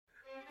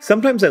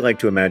Sometimes I like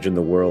to imagine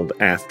the world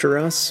after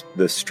us,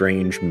 the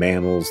strange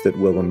mammals that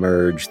will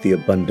emerge, the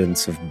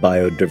abundance of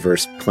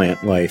biodiverse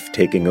plant life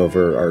taking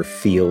over our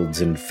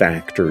fields and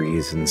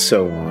factories, and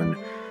so on.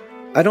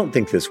 I don't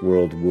think this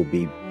world will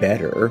be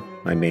better.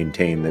 I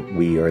maintain that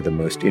we are the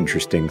most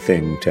interesting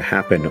thing to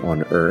happen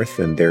on Earth,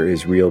 and there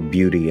is real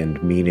beauty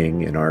and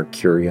meaning in our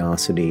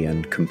curiosity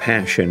and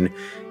compassion,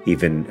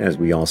 even as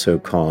we also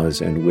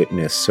cause and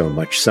witness so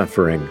much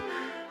suffering.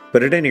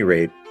 But at any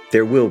rate,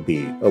 there will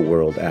be a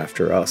world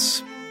after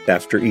us,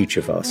 after each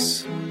of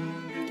us.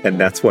 And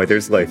that's why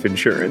there's life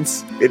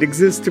insurance. It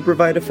exists to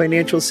provide a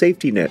financial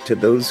safety net to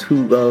those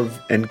who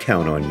love and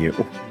count on you.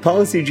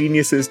 Policy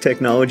Genius's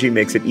technology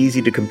makes it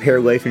easy to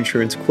compare life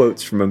insurance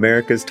quotes from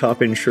America's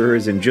top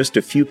insurers in just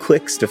a few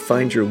clicks to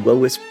find your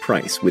lowest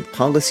price. With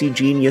Policy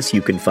Genius,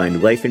 you can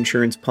find life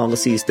insurance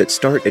policies that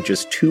start at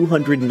just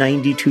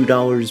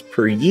 $292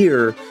 per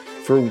year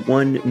for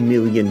 $1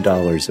 million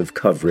of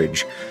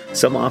coverage.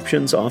 Some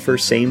options offer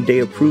same-day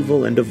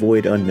approval and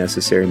avoid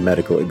unnecessary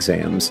medical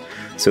exams.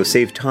 So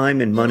save time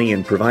and money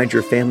and provide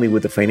your family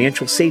with a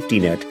financial safety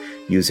net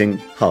using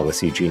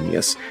Policy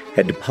Genius.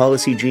 Head to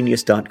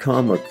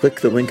policygenius.com or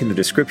click the link in the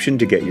description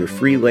to get your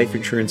free life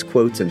insurance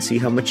quotes and see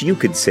how much you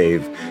could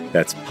save.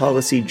 That's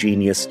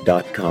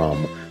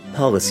policygenius.com.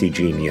 Policy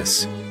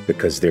Genius,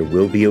 because there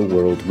will be a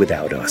world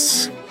without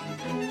us.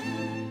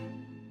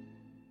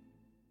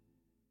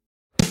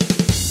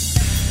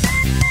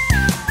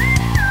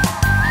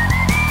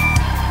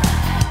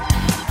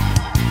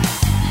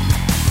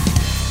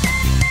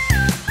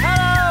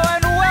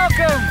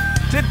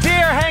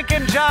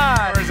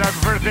 John. Or as I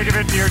prefer to think of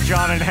it, Dear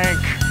John and Hank.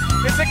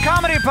 It's a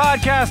comedy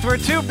podcast where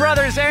two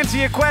brothers answer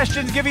your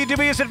questions, give you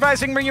dubious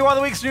advice, and bring you all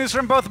the week's news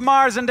from both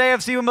Mars and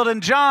AFC Wimbledon.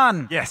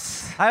 John.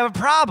 Yes. I have a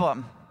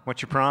problem.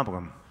 What's your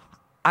problem?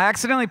 I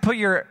accidentally put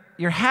your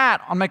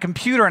hat on my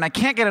computer and I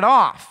can't get it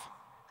off.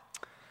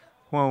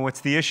 Well,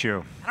 what's the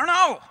issue? I don't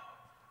know.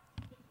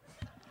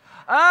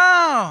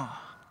 Oh.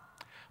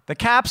 The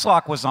caps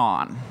lock was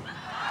on.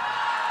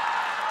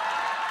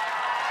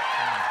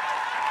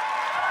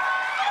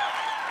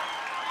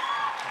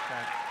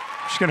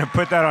 Just gonna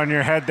put that on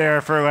your head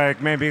there for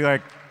maybe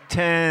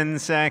 10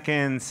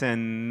 seconds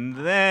and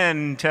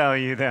then tell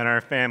you that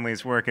our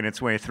family's working its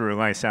way through a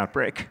lice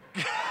outbreak.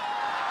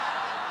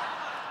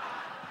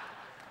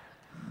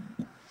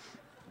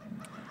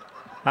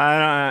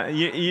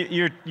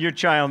 Your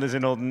child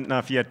isn't old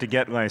enough yet to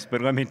get lice,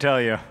 but let me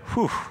tell you,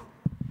 whew,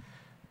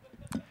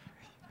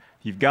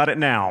 you've got it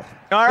now.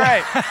 All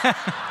right.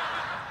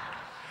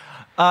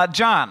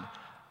 John.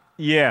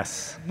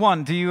 Yes.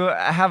 One, do you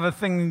have a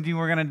thing you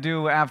were going to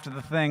do after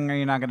the thing, or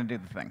you're not going to do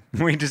the thing?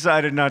 We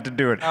decided not to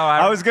do it. Oh,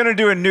 I was going to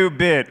do a new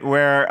bit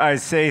where I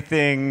say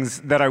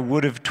things that I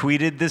would have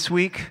tweeted this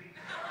week.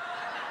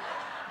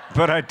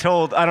 But I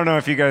don't know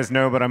if you guys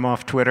know, but I'm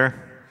off Twitter.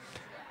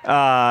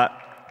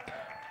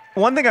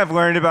 One thing I've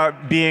learned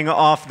about being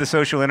off the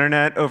social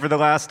internet over the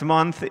last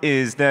month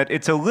is that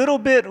it's a little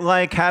bit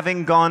like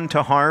having gone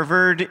to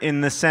Harvard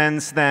in the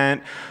sense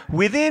that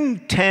within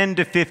 10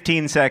 to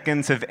 15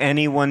 seconds of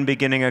anyone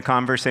beginning a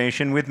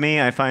conversation with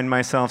me, I find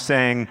myself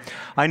saying,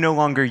 I no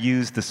longer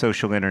use the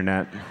social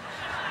internet.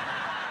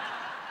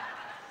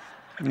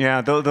 Yeah,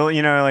 they'll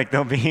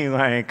be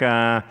like,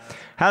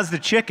 how's the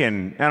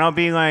chicken? And I'll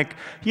be like,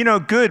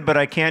 good, but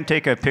I can't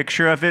take a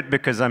picture of it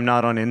because I'm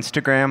not on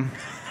Instagram.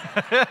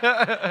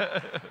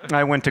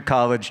 I went to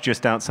college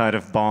just outside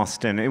of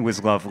Boston. It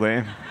was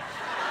lovely.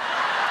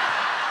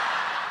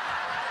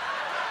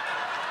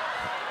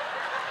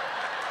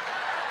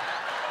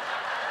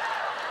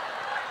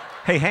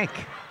 Hey, Hank.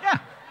 Yeah.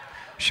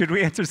 Should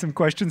we answer some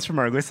questions from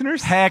our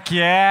listeners? Heck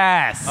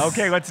yes.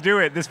 Okay, let's do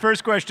it. This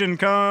first question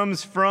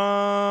comes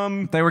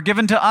from... They were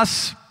given to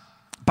us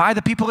by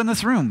the people in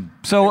this room.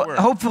 So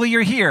hopefully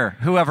you're here,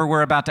 whoever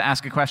we're about to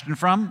ask a question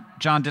from.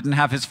 John didn't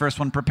have his first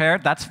one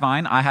prepared. That's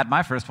fine. I had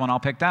my first one all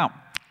picked out.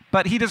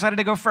 But he decided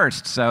to go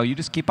first, so you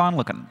just keep on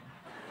looking.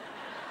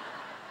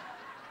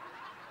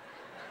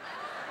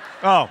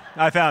 Oh,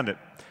 I found it.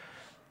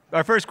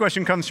 Our first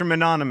question comes from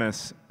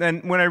Anonymous.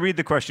 And when I read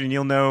the question,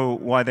 you'll know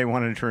why they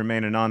wanted to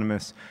remain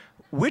anonymous.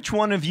 Which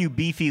one of you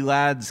beefy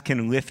lads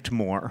can lift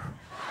more?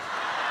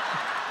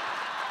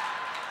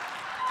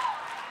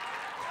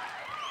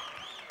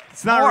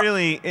 It's not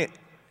really...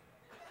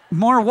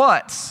 More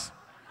what?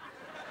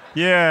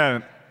 Yeah,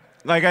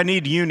 I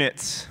need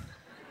units.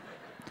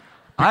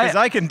 Because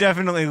I can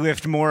definitely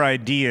lift more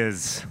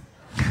ideas.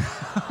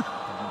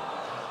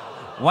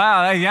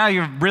 Wow, yeah,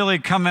 you're really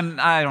coming...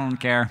 I don't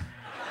care.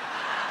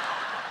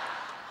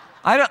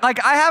 I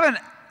haven't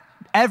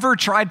ever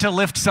tried to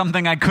lift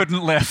something I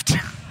couldn't lift.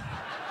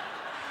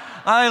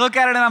 I look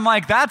at it and I'm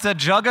like, that's a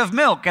jug of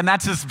milk, and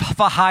that's as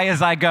high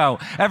as I go.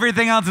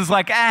 Everything else is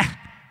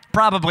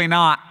probably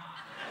not.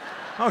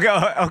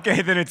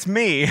 Okay, then it's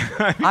me.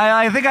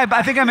 I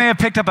think I may have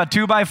picked up a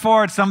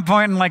 2x4 at some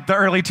point in the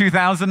early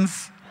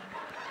 2000s.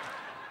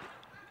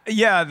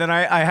 Yeah, then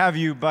I have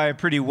you by a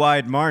pretty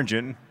wide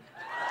margin.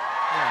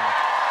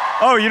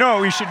 Oh, you know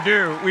what we should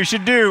do?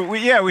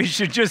 We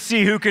should just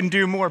see who can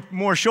do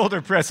more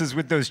shoulder presses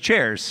with those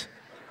chairs.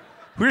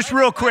 Just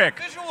real quick.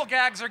 Visual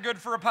gags are good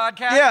for a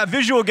podcast. Yeah,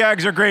 visual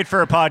gags are great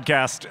for a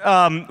podcast.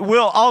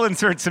 I'll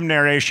insert some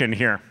narration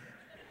here.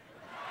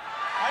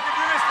 I can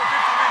do this for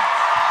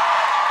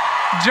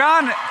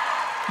 50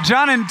 minutes.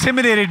 John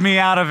intimidated me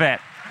out of it.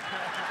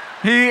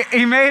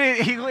 He made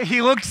it.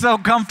 He looked so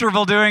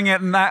comfortable doing it,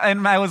 and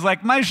I was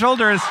like, my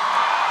shoulders.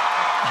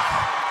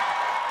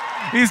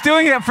 He's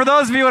doing it for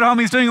those of you at home.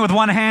 He's doing it with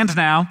one hand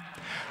now.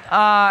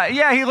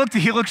 He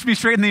looked me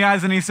straight in the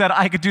eyes and he said,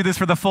 I could do this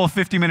for the full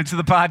 50 minutes of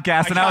the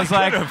podcast. And I was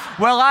like,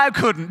 well, I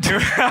couldn't.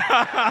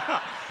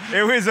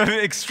 It was an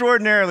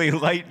extraordinarily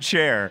light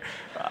chair.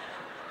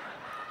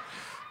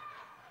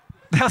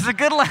 That was a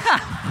good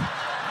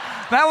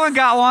laugh. That one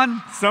got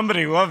one.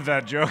 Somebody loved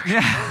that joke.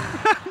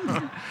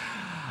 Yeah.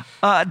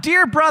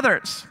 Dear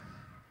brothers.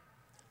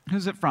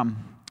 Who's it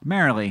from?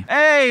 Marilee.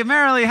 Hey,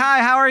 Marilee,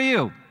 hi, how are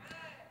you?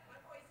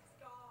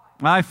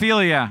 I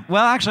feel ya.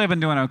 Well, actually, I've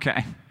been doing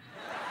okay.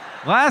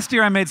 Last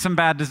year, I made some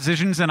bad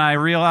decisions, and I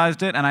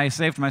realized it, and I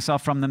saved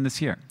myself from them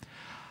this year.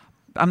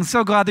 I'm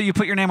so glad that you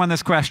put your name on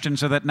this question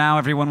so that now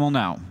everyone will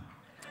know.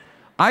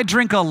 I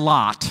drink a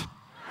lot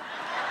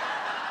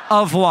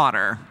of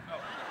water.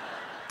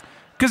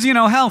 Because,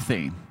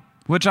 healthy.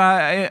 Which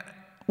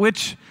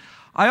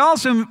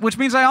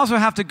means I also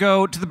have to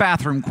go to the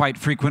bathroom quite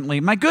frequently.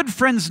 My good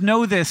friends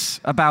know this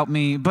about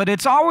me, but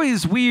it's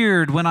always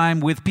weird when I'm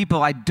with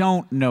people I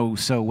don't know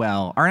so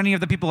well. Are any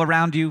of the people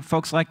around you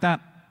folks like that?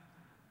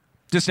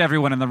 Just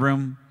everyone in the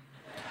room?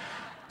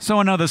 So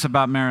I know this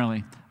about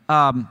Marilee.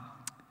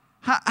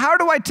 How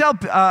do I tell...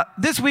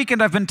 this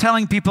weekend I've been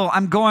telling people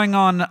I'm going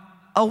on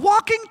a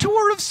walking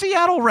tour of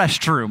Seattle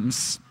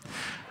restrooms.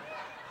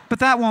 But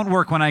that won't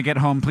work when I get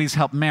home. Please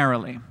help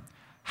Marilee.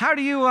 How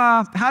do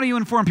you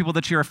inform people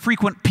that you're a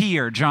frequent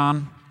peer,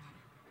 John?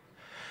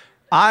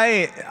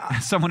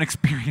 Someone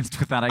experienced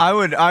with that.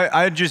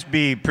 I'd just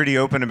be pretty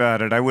open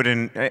about it. I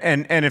wouldn't,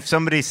 and if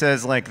somebody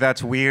says like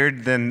that's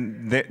weird,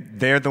 then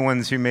they're the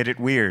ones who made it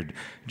weird.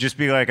 Just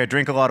be like, I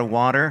drink a lot of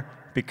water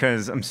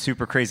because I'm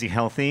super crazy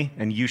healthy,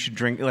 and you should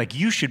drink. Like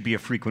you should be a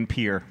frequent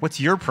peer. What's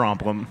your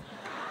problem?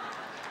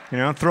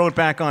 Throw it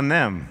back on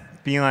them.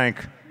 Be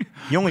like,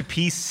 you only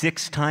pee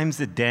 6 times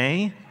a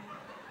day?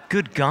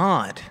 Good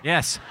God.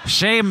 Yes,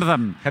 shame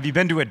them. Have you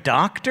been to a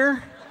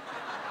doctor?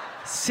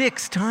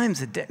 6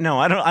 times a day? No,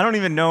 I don't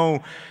even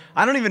know.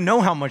 I don't even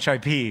know how much I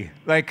pee.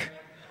 Like,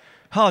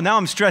 now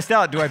I'm stressed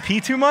out. Do I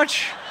pee too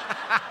much?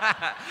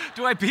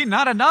 Do I pee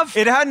not enough?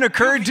 It hadn't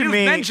occurred to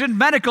me. You mentioned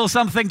medical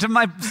something to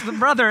my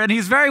brother, and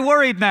he's very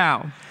worried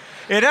now.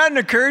 It hadn't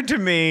occurred to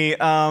me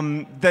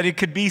that it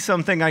could be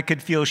something I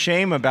could feel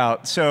shame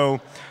about. So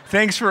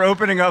thanks for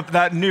opening up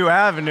that new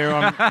avenue.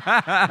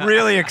 I'm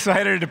really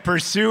excited to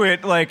pursue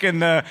it, like in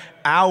the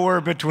hour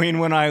between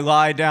when I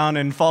lie down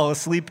and fall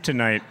asleep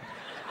tonight.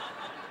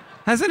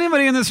 Has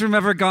anybody in this room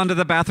ever gone to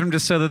the bathroom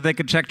just so that they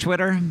could check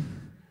Twitter?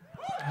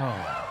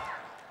 Oh.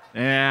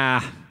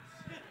 Yeah.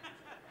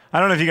 I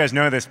don't know if you guys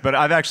know this, but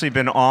I've actually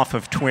been off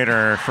of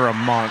Twitter for a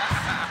month.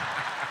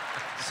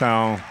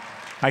 So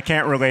I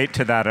can't relate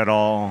to that at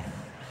all.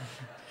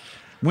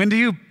 When do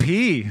you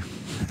pee?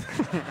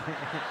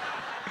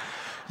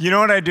 You know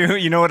what I do?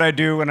 You know what I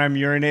do when I'm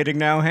urinating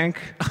now, Hank?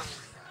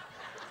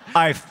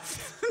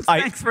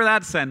 Thanks for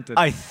that sentence.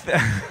 I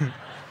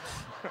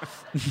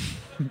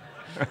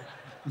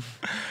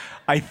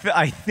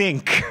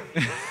think.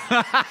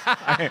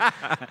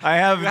 I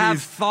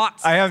have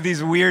thoughts. I have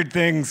these weird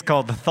things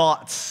called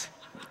thoughts.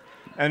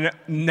 And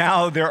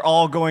now they're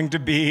all going to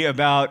be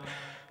about,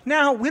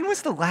 now, when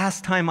was the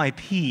last time I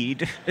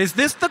peed? Is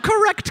this the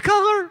correct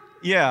color?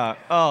 Yeah.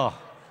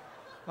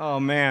 Oh,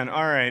 man.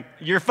 All right.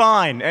 You're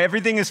fine.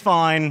 Everything is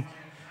fine.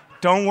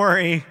 Don't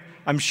worry.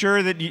 I'm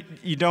sure that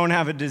you don't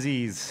have a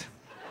disease.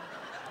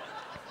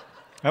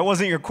 That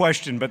wasn't your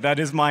question, but that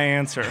is my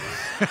answer.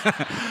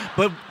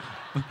 But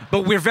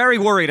we're very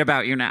worried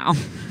about you now.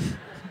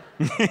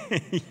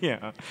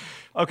 Yeah.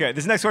 Okay,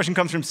 this next question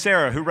comes from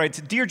Sarah, who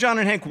writes, Dear John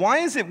and Hank, why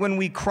is it when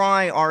we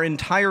cry, our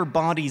entire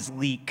bodies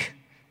leak?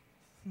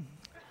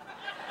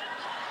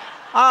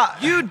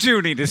 You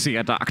do need to see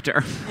a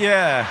doctor.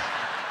 Yeah.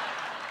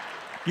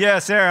 Yeah,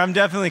 Sarah, I'm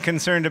definitely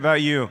concerned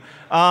about you.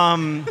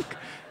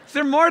 Is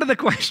there more to the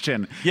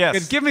question?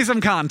 Yes. Give me some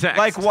context.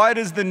 Like, why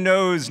does the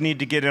nose need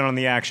to get in on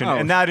the action? Oh.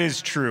 And that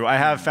is true. I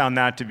have found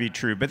that to be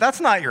true. But that's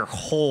not your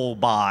whole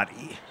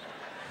body.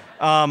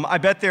 I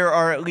bet there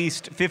are at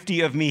least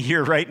 50 of me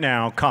here right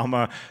now,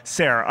 comma,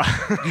 Sarah.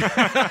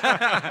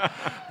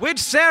 Which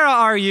Sarah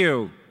are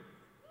you?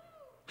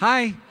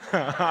 Hi.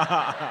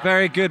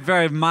 Very good,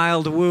 very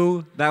mild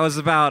woo. That was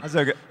about,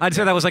 I'd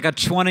say that was like a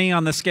 20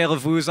 on the scale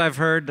of woos I've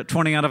heard,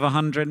 20 out of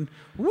 100.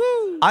 Woo.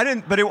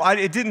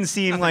 It didn't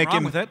seem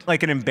Nothing like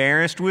like an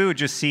embarrassed woo. It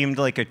just seemed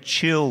like a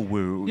chill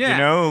woo. Yeah. You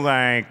know,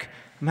 like,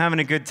 I'm having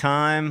a good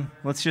time.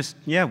 Let's just,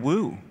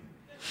 woo.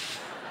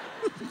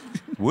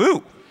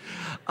 Woo.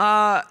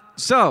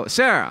 So,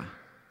 Sarah,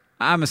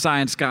 I'm a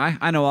science guy.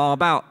 I know all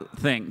about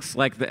things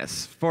like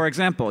this. For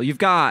example, you've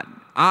got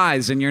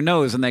eyes in your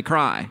nose and they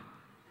cry.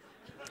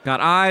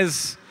 Got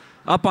eyes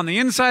up on the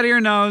inside of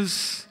your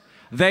nose.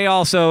 They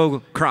also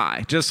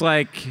cry. Just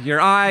like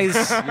your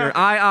eyes, your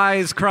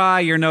eyes cry,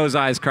 your nose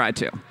eyes cry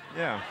too.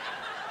 Yeah.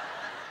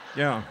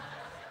 Yeah.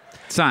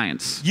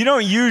 Science. You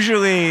don't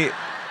usually...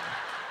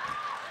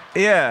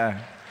 Yeah.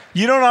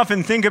 You don't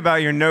often think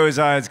about your nose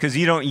eyes because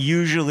you don't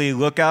usually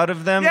look out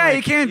of them. Yeah, like,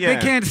 you can't. They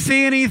can't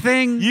see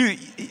anything.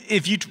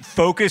 If you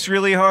focus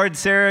really hard,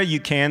 Sarah, you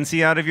can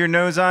see out of your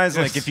nose eyes.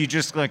 Yes. Like if you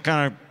just like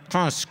kind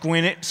of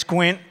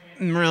squint,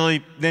 and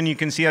really, then you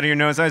can see out of your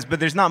nose eyes.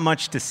 But there's not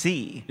much to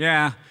see.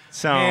 Yeah.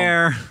 So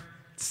hair.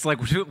 It's like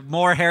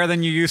more hair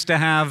than you used to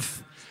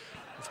have.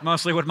 It's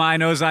mostly what my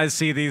nose eyes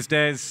see these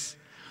days.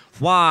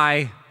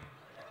 Why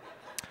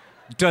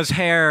does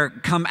hair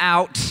come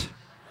out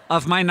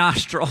of my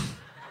nostril?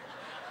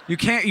 You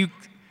can't,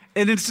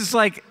 and it's just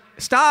like,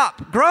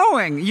 stop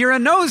growing. You're a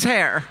nose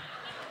hair.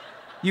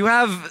 You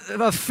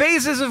have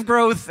phases of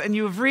growth and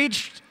you've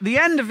reached the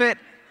end of it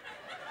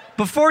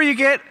before you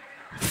get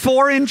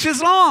 4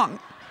 inches long.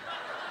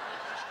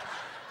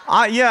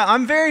 Yeah,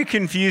 I'm very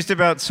confused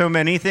about so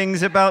many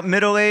things about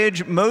middle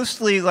age.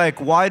 Mostly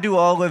like, why do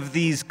all of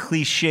these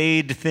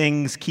cliched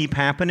things keep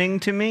happening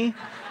to me?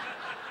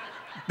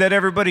 That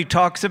everybody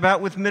talks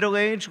about with middle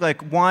age,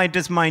 like why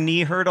does my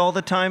knee hurt all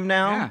the time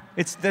now?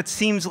 Yeah. That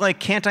seems like,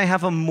 can't I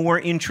have a more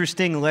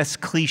interesting, less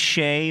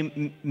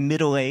cliche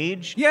middle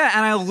age? Yeah,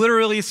 and I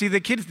literally see the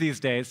kids these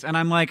days, and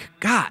I'm like,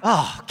 God.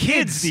 Oh,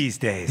 kids these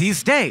days.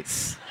 These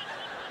days.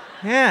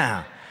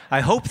 Yeah, I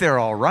hope they're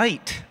all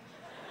right.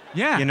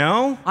 Yeah. You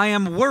know? I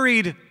am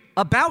worried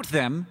about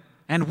them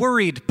and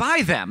worried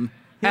by them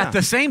at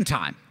the same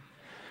time.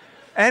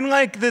 And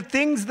like the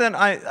things that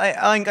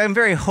I'm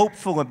very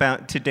hopeful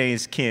about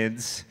today's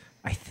kids,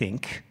 I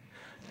think,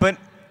 but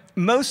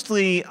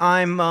mostly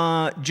I'm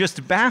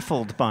just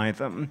baffled by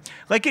them.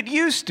 Like it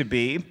used to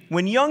be,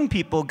 when young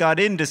people got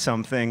into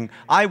something,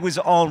 I was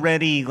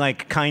already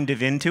like kind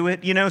of into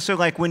it, you know? So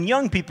like when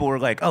young people were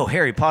like, oh,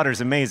 Harry Potter's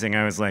amazing,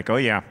 I was like, oh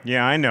yeah,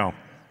 I know.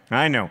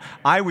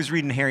 I was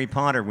reading Harry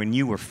Potter when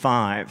you were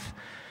 5.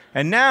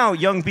 And now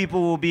young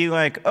people will be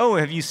like, oh,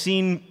 have you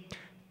seen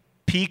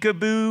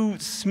Peekaboo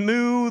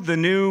Smoo, the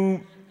new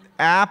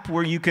app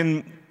where you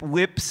can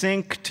lip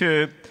sync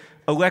to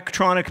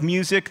electronic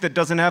music that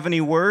doesn't have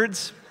any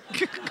words?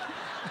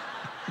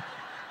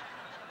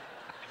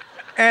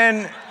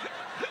 And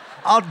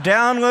I'll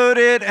download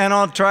it and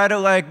I'll try to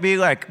like be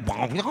like,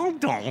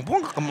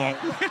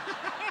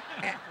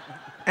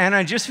 and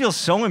I just feel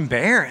so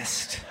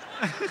embarrassed.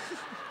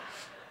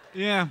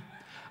 Yeah.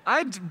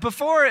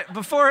 Before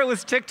it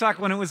was TikTok,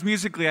 when it was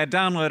Musical.ly, I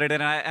downloaded it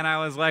and I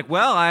was like,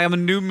 well, I am a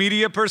new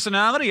media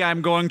personality.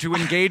 I'm going to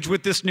engage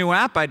with this new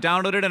app. I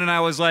downloaded it and I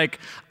was like,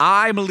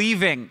 I'm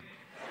leaving.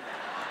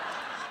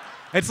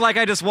 It's like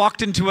I just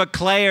walked into a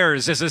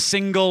Claire's as a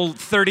single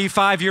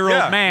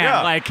 35-year-old man.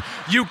 Yeah. Like,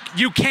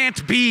 you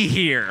can't be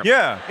here.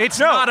 Yeah. It's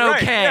not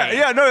okay. Right.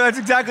 Yeah, no, that's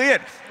exactly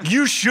it.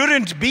 You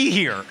shouldn't be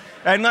here.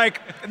 And like,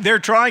 they're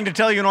trying to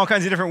tell you in all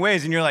kinds of different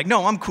ways, and you're like,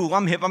 no, I'm cool,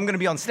 I'm hip, I'm gonna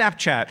be on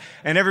Snapchat.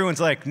 And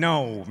everyone's like,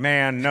 no,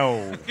 man,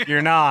 no,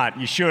 you're not,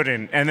 you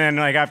shouldn't. And then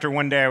like after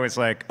one day I was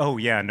like, oh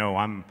yeah, no,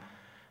 I'm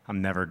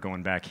never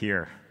going back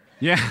here.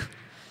 Yeah.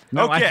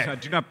 No, okay. I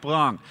do not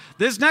belong.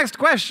 This next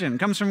question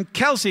comes from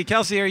Kelsey.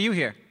 Kelsey, are you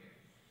here?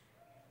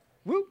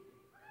 Woo.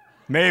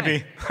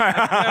 Maybe.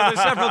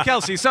 There's several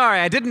Kelsey.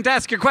 Sorry, I didn't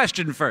ask your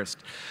question first.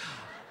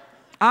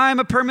 I'm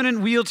a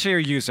permanent wheelchair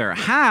user.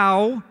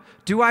 How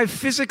do I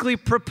physically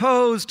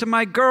propose to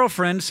my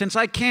girlfriend since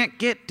I can't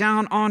get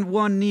down on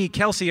one knee?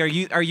 Kelsey, are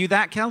you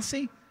that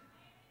Kelsey?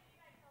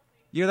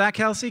 You're that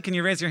Kelsey? Can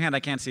you raise your hand? I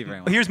can't see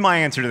very well. Here's my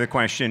answer to the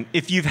question.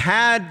 If you've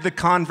had the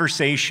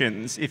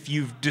conversations, if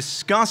you've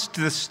discussed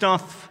the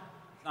stuff...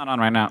 It's not on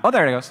right now. Oh,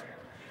 there it goes.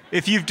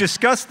 If you've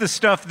discussed the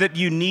stuff that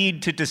you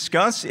need to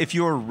discuss, if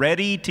you're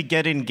ready to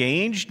get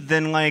engaged,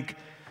 then like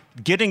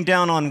getting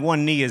down on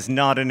one knee is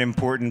not an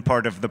important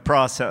part of the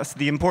process.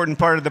 The important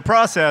part of the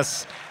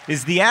process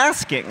is the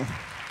asking.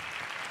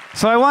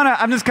 So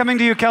I'm just coming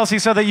to you, Kelsey,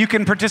 so that you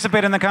can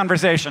participate in the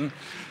conversation.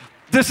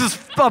 This is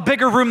a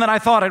bigger room than I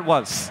thought it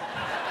was.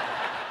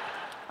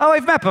 Oh,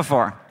 we've met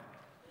before.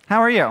 How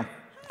are you?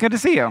 Good to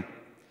see you.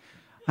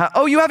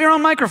 Oh, you have your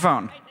own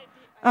microphone.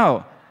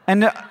 Oh,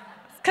 and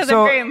because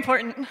I'm very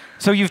important.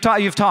 So you've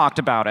talked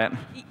about it.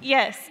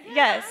 Yes.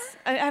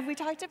 Have we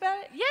talked about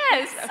it?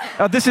 Yes.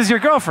 Oh, this is your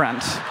girlfriend.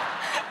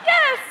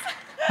 Yes.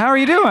 How are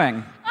you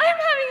doing? I'm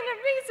having an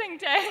amazing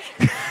day.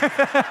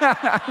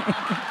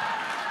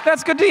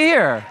 That's good to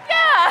hear.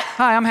 Yeah.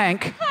 Hi, I'm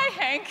Hank. Hi,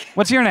 Hank.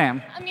 What's your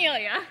name?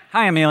 Amelia.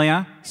 Hi,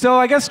 Amelia. So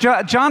I guess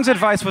John's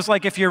advice was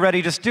like, if you're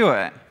ready, just do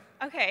it.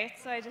 Okay,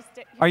 so I just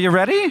did. Are you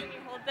ready? Can you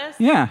hold this?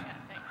 Yeah.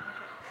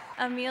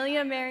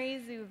 Amelia Mary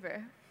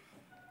Zuber.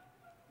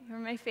 You're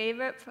my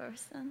favorite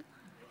person.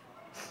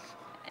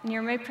 And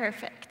you're my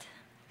perfect.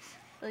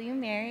 Will you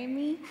marry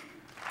me? Of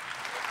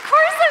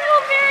course I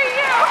will marry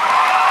you!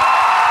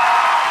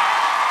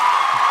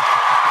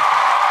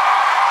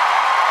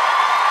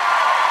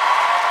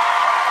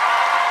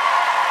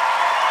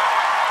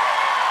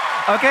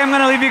 Okay, I'm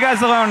going to leave you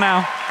guys alone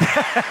now.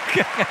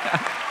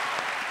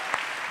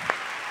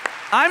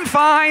 I'm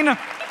fine.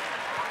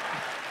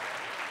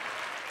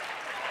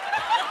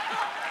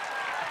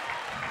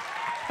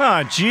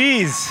 Oh,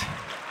 jeez.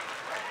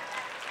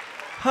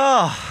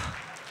 Oh,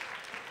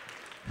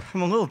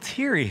 I'm a little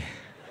teary.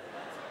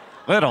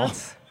 Little.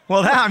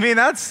 Well,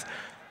 that's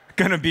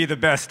gonna be the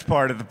best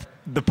part of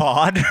the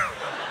pod.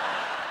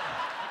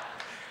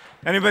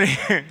 Anybody?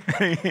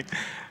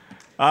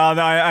 No,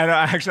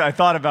 I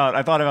thought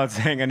about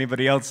saying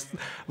anybody else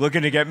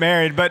looking to get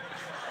married, but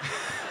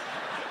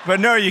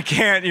no, you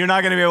can't. You're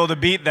not gonna be able to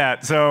beat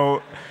that.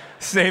 So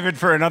save it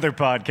for another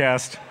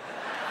podcast.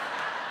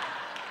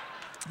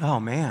 Oh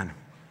man,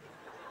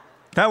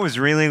 that was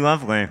really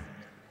lovely.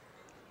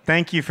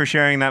 Thank you for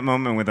sharing that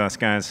moment with us,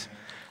 guys.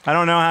 I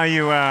don't know how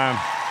you.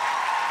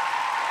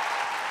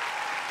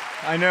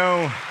 I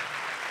know.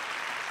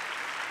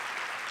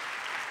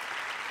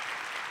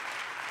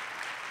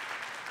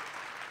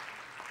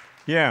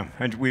 Yeah,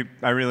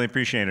 I really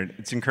appreciate it.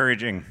 It's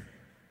encouraging.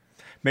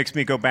 Makes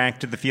me go back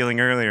to the feeling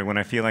earlier when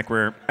I feel like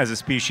we're, as a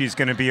species,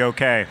 going to be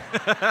okay.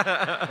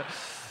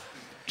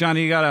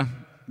 Johnny, you got a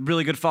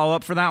really good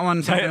follow-up for that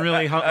one? Something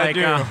really I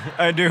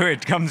do.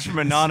 It comes from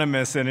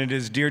Anonymous, and it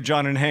is, Dear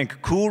John and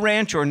Hank, Cool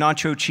Ranch or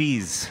nacho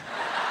cheese?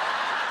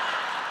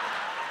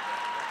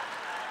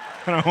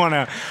 I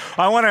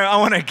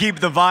want to keep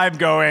the vibe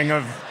going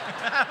of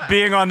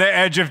being on the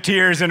edge of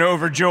tears and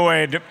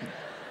overjoyed.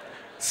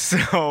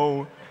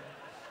 So,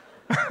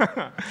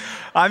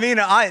 I mean,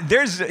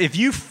 if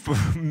you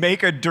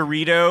make a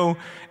Dorito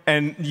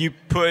and you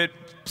put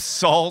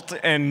salt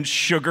and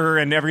sugar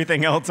and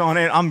everything else on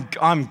it,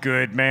 I'm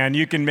good, man.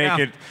 You can make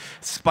it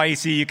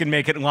spicy, you can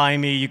make it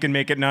limey, you can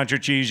make it nacho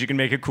cheese, you can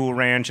make it Cool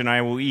Ranch, and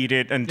I will eat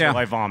it until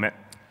I vomit.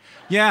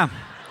 Yeah.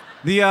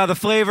 The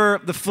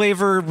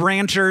flavor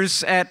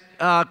ranchers at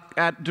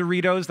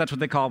Doritos, that's what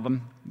they call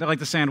them. They're like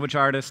the sandwich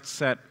artists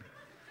they've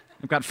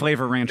got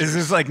flavor ranchers. Is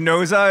this like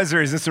nose eyes,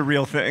 or is this a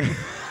real thing?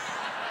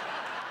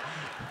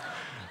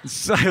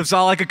 It's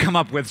all I could come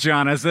up with,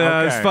 John. As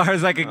far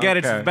as I could get,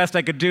 it's the best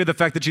I could do. The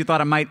fact that you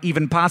thought it might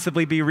even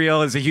possibly be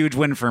real is a huge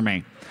win for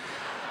me.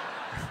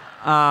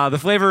 The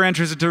flavor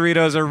ranchers at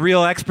Doritos are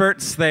real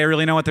experts. They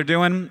really know what they're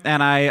doing,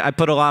 and I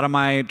put a lot of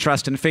my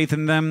trust and faith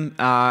in them.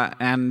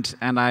 And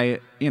I,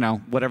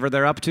 whatever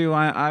they're up to,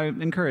 I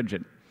encourage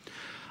it.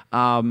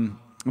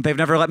 They've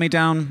never let me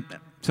down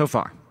so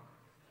far.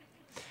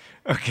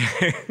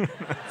 Okay.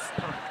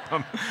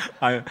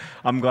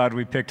 I'm glad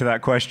we picked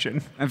that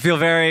question. I feel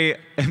very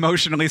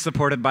emotionally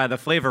supported by the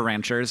flavor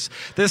ranchers.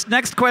 This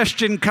next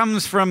question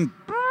comes from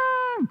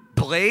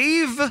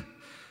Blave?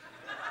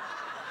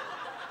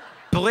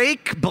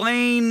 Blake,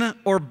 Blaine,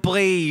 or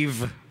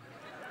Blave?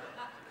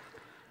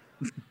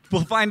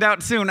 We'll find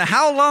out soon.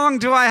 How long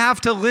do I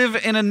have to live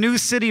in a new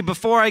city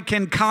before I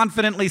can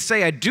confidently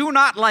say I do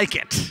not like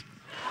it?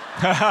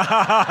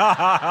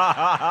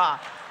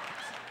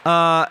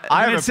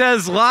 It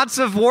says lots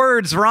of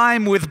words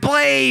rhyme with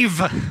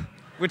Blave,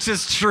 which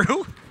is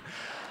true.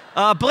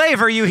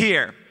 Blave, are you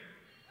here?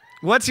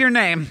 What's your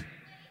name?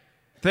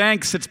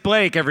 Thanks, it's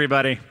Blake,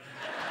 everybody.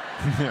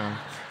 Yeah.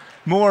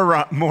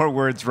 More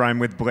words rhyme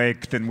with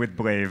Blake than with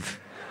Blave.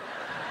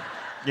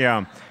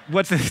 Yeah.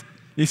 What's this?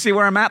 You see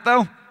where I'm at,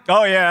 though?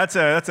 Oh yeah,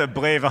 that's a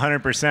Blave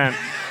 100%.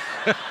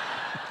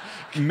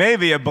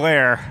 Maybe a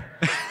Blair.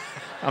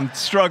 I'm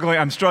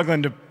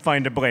struggling to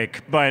find a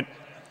Blake, but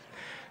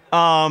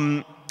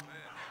I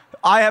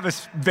have a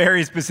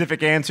very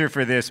specific answer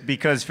for this,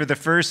 because for the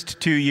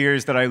first 2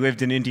 years that I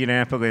lived in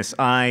Indianapolis,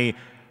 I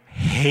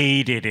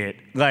hated it.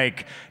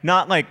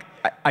 Not like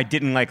I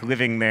didn't like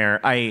living there.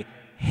 I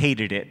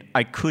hated it.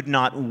 I could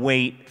not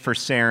wait for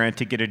Sarah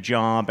to get a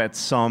job at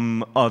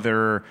some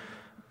other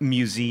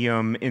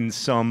museum in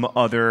some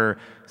other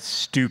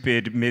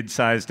stupid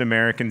mid-sized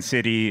American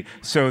city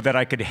so that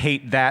I could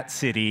hate that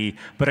city,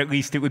 but at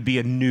least it would be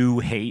a new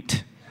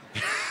hate.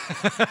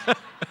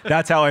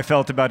 That's how I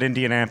felt about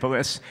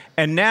Indianapolis.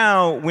 And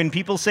now when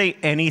people say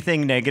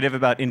anything negative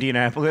about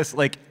Indianapolis,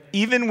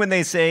 even when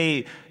they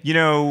say,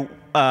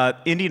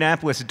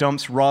 Indianapolis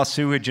dumps raw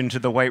sewage into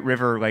the White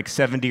River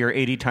 70 or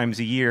 80 times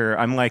a year,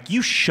 I'm like,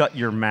 you shut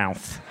your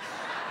mouth.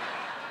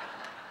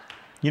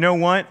 You know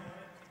what?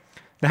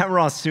 That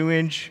raw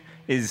sewage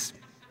is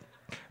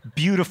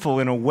beautiful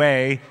in a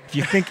way, if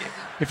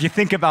you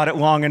think about it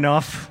long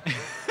enough.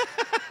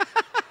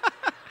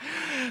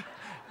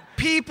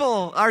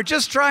 People are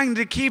just trying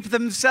to keep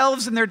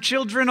themselves and their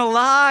children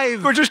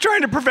alive. We're just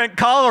trying to prevent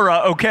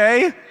cholera,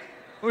 okay?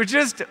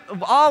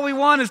 All we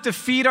want is to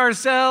feed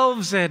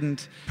ourselves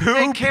and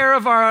take care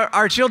of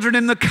our children,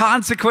 and the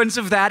consequence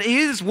of that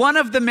is, one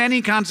of the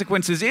many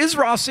consequences is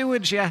raw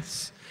sewage,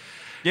 yes.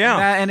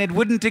 Yeah. And it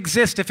wouldn't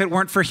exist if it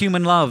weren't for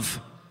human love.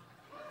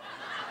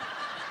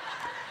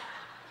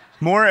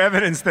 More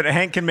evidence that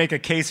Hank can make a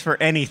case for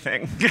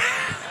anything.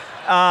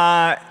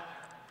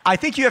 I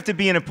think you have to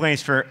be in a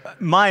place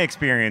my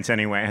experience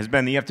anyway, has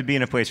been that you have to be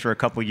in a place for a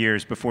couple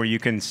years before you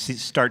can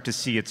start to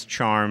see its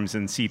charms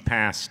and see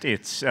past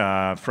its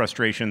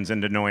frustrations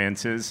and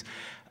annoyances.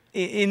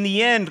 in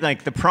the end,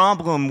 like the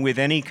problem with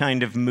any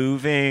kind of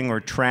moving or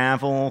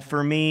travel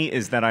for me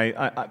is that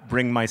I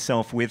bring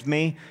myself with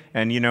me,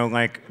 and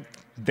like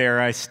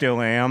there I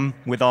still am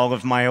with all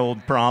of my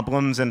old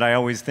problems, and I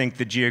always think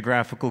the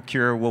geographical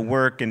cure will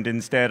work, and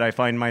instead I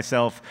find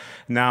myself,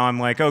 now I'm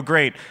like, oh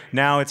great,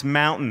 now it's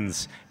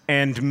mountains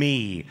and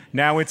me.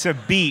 Now it's a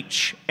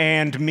beach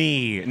and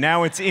me.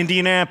 Now it's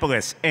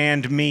Indianapolis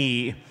and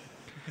me.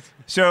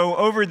 So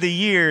over the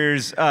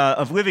years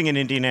of living in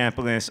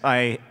Indianapolis,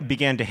 I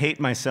began to hate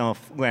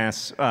myself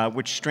less,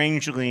 which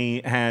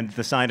strangely had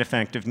the side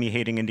effect of me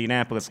hating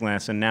Indianapolis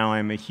less, and now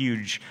I'm a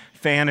huge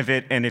fan of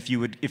it. And if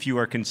you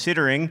are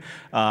considering,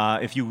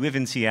 if you live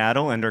in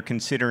Seattle and are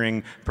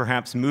considering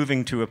perhaps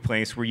moving to a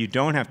place where you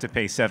don't have to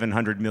pay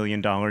 $700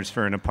 million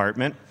for an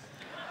apartment,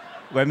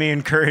 let me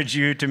encourage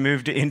you to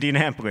move to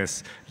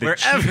Indianapolis, the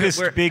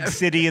cheapest big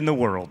city in the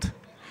world,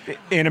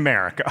 in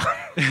America.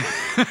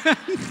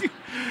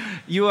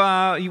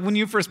 When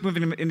you first moved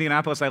into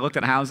Indianapolis, I looked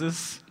at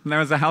houses, and there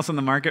was a house on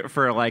the market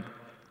for like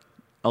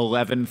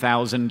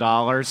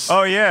 $11,000.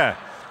 Oh, yeah.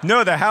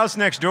 No, the house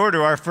next door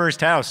to our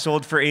first house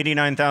sold for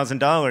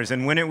 $89,000,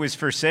 and when it was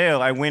for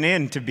sale, I went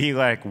in to be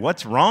like,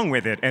 what's wrong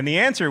with it? And the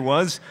answer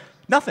was,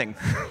 nothing.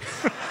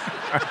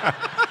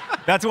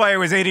 That's why it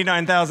was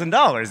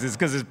 $89,000, is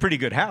because it's a pretty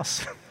good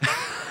house.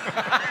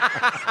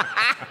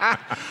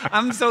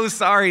 I'm so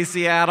sorry,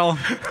 Seattle.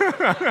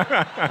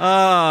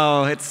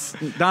 Oh, it's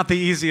not the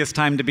easiest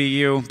time to be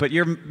you, but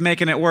you're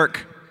making it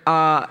work.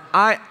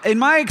 In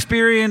my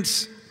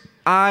experience,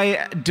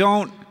 I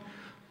don't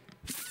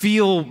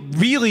feel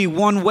really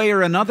one way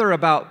or another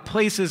about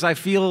places. I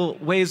feel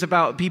ways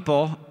about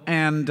people,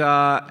 and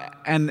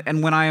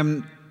when I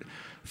am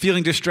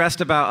feeling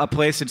distressed about a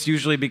place, it's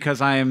usually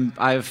because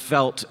I've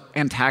felt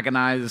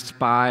antagonized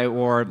by,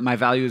 or my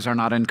values are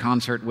not in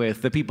concert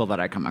with the people that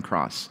I come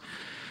across.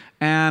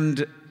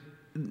 And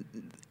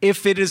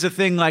if it is a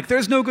thing like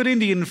there's no good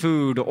Indian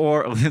food,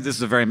 or this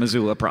is a very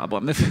Missoula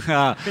problem. I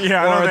don't think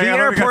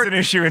that's an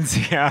issue in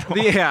Seattle.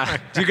 Yeah.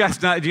 Do you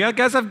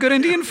guys have good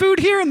Indian food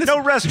here? In this?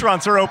 No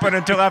restaurants are open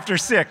until after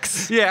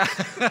 6. Yeah.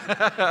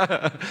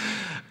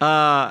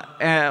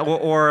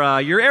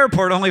 Your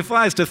airport only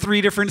flies to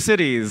 3 different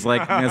cities.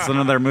 Like that's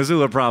another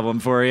Missoula problem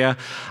for you.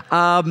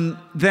 But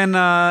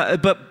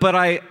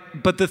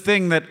the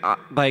thing that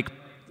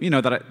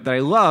that I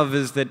love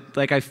is that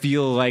like I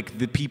feel like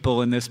the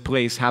people in this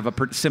place have a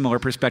similar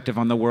perspective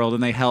on the world,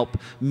 and they help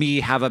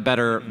me have a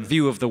better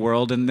view of the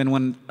world. And then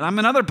when I'm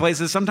in other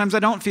places, sometimes I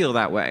don't feel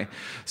that way.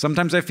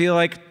 Sometimes I feel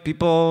like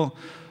people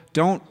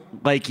don't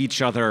like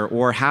each other,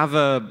 or have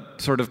a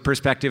sort of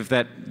perspective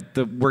that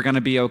we're going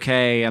to be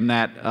okay, and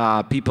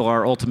that people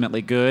are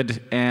ultimately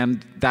good,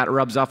 and that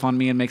rubs off on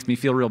me and makes me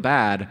feel real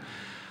bad.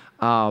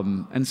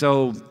 And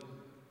so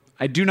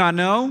I do not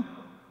know.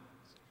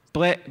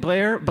 Blake. But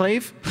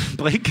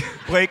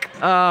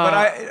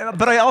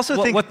I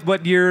also think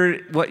what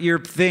your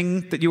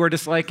thing that you are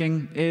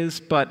disliking is,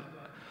 but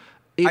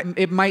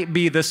it might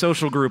be the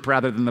social group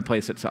rather than the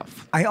place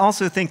itself. I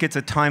also think it's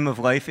a time of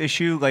life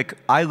issue. Like,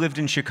 I lived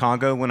in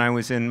Chicago when I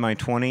was in my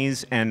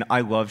 20s, and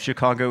I love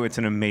Chicago. It's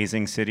an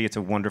amazing city. It's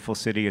a wonderful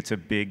city. It's a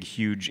big,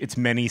 huge, it's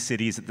many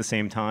cities at the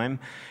same time.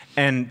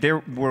 And there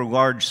were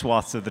large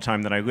swaths of the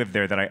time that I lived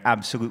there that I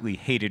absolutely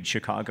hated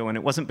Chicago. And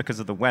it wasn't because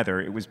of the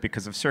weather. It was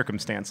because of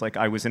circumstance. Like,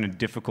 I was in a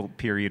difficult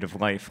period of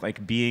life.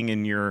 Like, being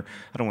in your,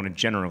 I don't want to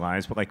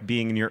generalize, but like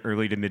being in your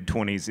early to mid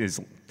 20s is,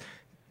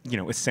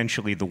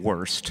 essentially the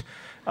worst.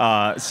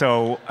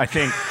 So I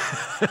think,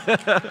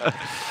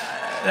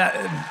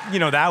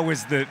 that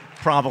was the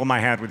problem I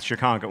had with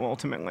Chicago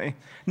ultimately.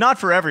 Not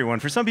for everyone.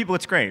 For some people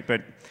it's great,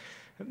 but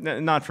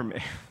not for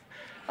me.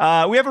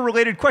 We have a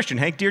related question,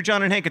 Hank. Dear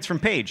John and Hank, it's from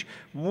Paige.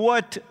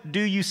 What do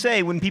you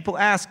say when people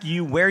ask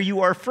you where you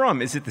are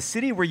from? Is it the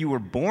city where you were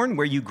born,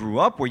 where you grew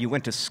up, where you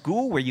went to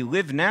school, where you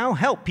live now?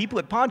 Help, people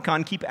at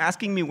PodCon keep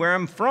asking me where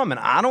I'm from, and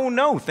I don't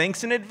know.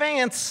 Thanks in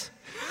advance.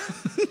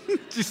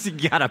 Just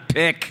you gotta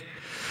pick.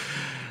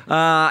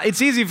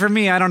 It's easy for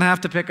me. I don't have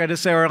to pick. I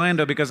just say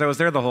Orlando because I was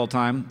there the whole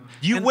time.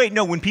 Wait,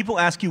 no, when people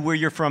ask you where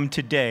you're from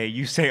today,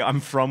 you say, I'm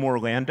from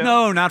Orlando?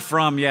 No, not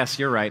from. Yes,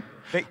 you're right.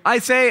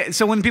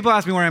 So when people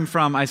ask me where I'm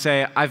from, I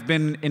say, I've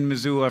been in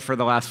Missoula for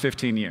the last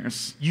 15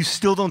 years. You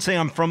still don't say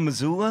I'm from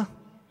Missoula?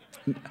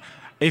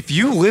 If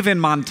you live in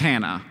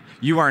Montana,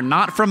 you are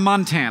not from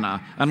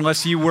Montana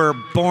unless you were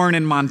born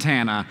in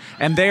Montana,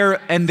 and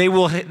they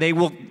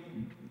will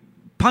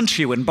punch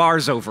you in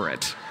bars over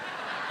it.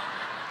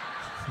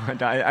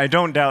 I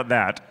don't doubt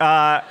that.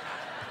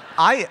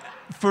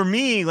 For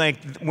me,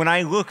 like, when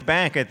I look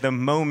back at the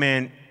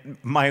moment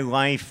my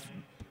life,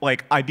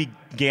 like, I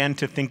began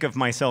to think of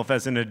myself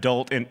as an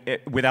adult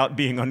without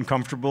being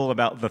uncomfortable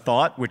about the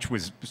thought, which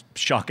was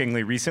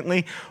shockingly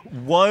recently,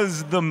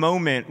 was the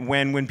moment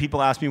when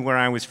people asked me where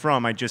I was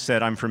from, I just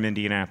said, I'm from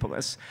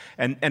Indianapolis.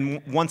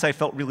 And once I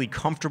felt really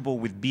comfortable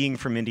with being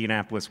from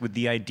Indianapolis, with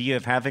the idea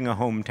of having a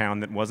hometown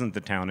that wasn't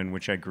the town in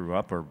which I grew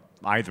up or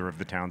either of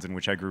the towns in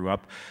which I grew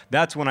up,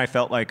 that's when I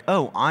felt like,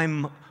 oh,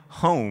 I'm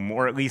home,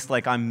 or at least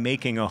like I'm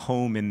making a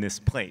home in this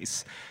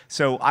place.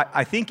 So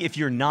I think if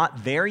you're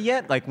not there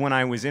yet, like when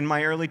I was in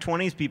my early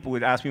 20s, people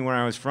would ask me where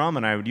I was from,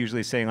 and I would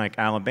usually say like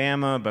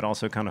Alabama, but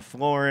also kind of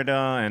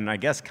Florida, and I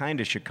guess kind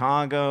of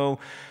Chicago.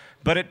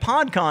 But at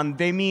PodCon,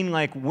 they mean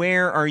like,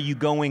 where are you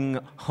going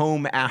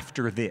home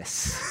after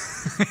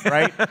this,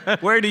 right?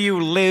 Where do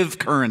you live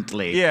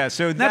currently? Yeah,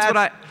 so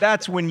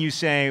that's when you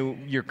say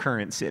your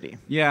current city.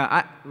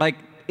 Yeah,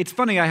 it's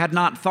funny, I had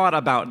not thought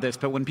about this,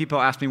 but when people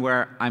ask me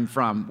where I'm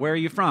from, where are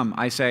you from?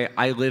 I say,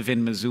 I live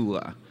in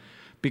Missoula.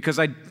 Because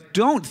I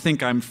don't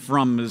think I'm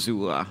from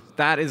Missoula.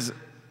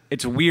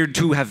 It's weird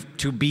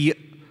to be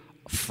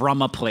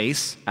from a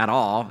place at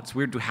all. It's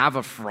weird to have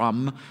a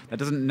from. That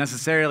doesn't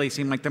necessarily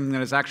seem like something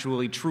that is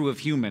actually true of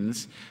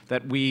humans,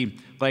 that we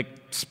like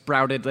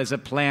sprouted as a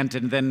plant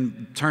and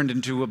then turned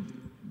into a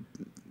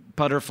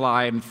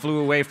butterfly and flew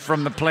away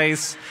from the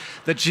place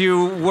that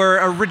you were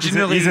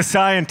originally. He's a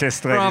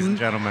scientist, ladies and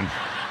gentlemen.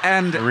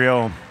 And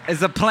real.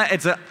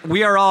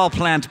 We are all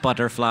plant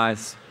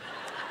butterflies.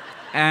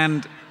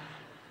 And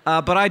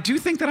but I do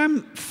think that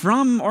I'm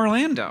from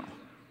Orlando.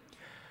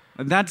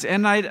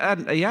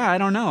 I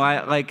don't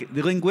know.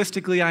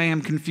 Linguistically, I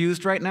am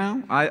confused right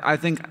now. I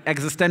think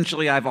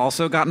existentially, I've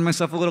also gotten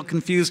myself a little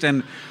confused,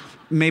 and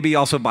maybe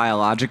also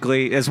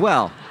biologically as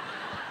well.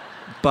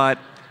 But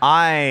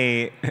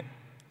I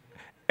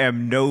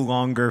am no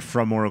longer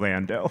from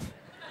Orlando.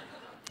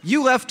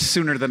 You left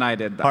sooner than I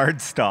did, though.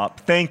 Hard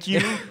stop. Thank you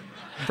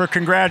for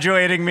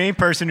congratulating me,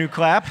 person who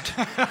clapped.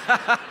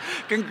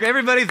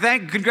 Everybody,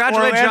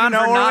 congratulate John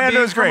for not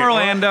being from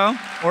Orlando.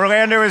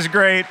 Orlando is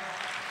great.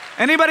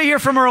 Anybody here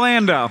from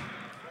Orlando?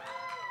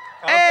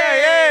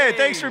 Hey,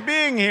 thanks for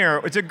being here.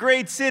 It's a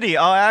great city.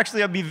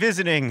 I'll be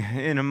visiting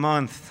in a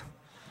month.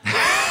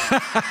 To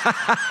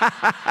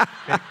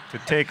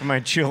take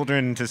my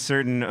children to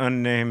certain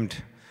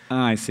unnamed... Oh,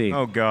 I see.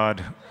 Oh,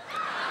 God.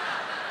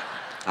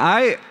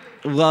 I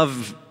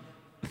love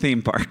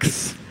theme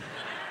parks.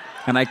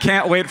 And I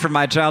can't wait for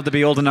my child to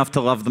be old enough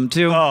to love them,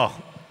 too. Oh,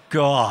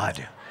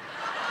 God.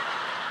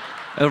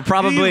 It'll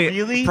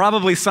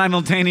probably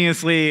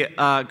simultaneously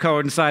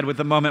coincide with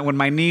the moment when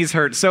my knees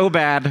hurt so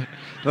bad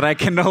that I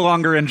can no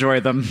longer enjoy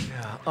them.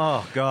 Yeah.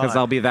 Oh, God. Because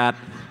I'll be that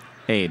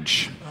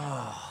age.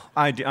 Oh,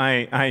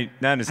 I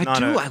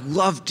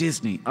love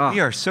Disney. We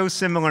are so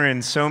similar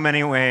in so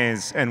many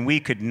ways, and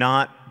we could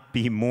not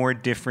be more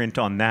different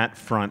on that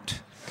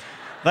front.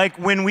 Like,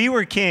 when we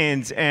were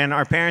kids and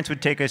our parents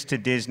would take us to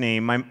Disney,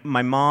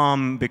 my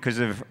mom, because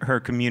of her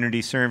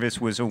community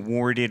service, was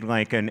awarded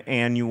like a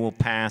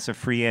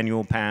free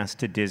annual pass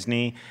to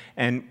Disney.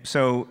 And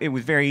so it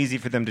was very easy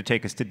for them to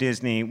take us to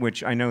Disney,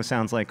 which I know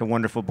sounds like a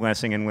wonderful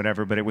blessing and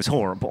whatever, but it was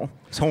horrible.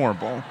 It's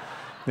horrible.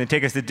 They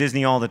take us to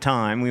Disney all the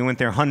time. We went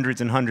there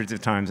hundreds and hundreds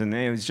of times, and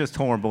it was just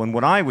horrible. And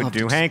what I would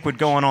do, Hank would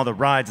go on all the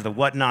rides, the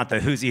whatnot, the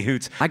whoozy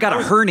hoots. I got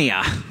a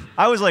hernia.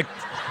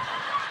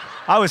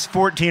 I was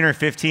 14 or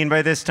 15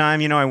 by this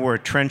time. You know, I wore a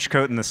trench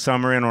coat in the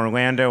summer in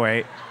Orlando.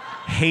 I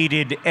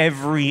hated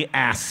every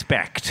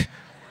aspect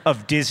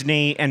of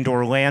Disney and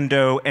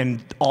Orlando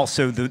and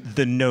also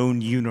the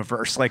known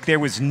universe. Like, there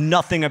was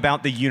nothing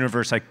about the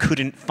universe I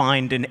couldn't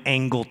find an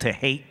angle to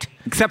hate.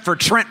 Except for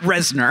Trent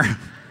Reznor.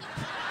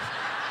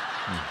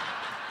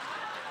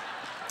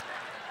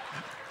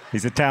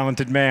 He's a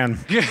talented man.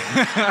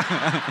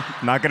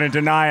 Not going to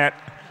deny it.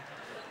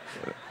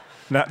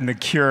 That and The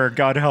Cure,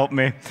 God help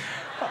me.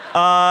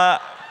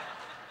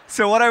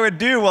 So what I would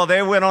do while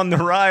they went on the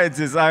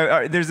rides is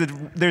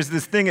there's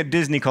this thing at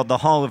Disney called the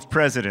Hall of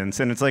Presidents,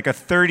 and it's like a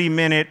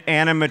 30-minute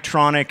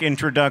animatronic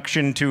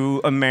introduction to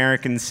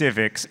American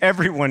civics.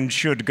 Everyone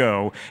should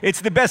go.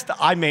 It's the best,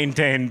 I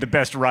maintain, the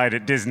best ride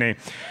at Disney.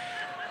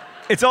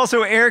 It's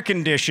also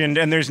air-conditioned,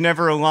 and there's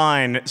never a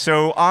line.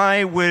 So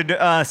I would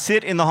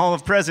sit in the Hall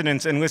of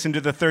Presidents and listen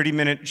to the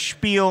 30-minute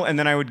spiel, and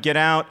then I would get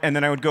out, and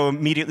then I would go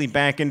immediately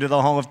back into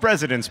the Hall of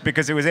Presidents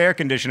because it was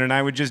air-conditioned, and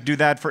I would just do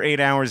that for 8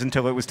 hours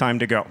until it was time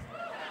to go.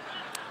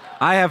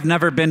 I have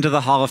never been to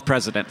the Hall of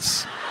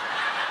Presidents.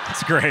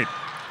 It's great.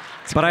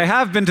 But I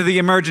have been to the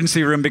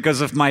emergency room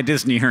because of my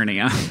Disney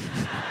hernia.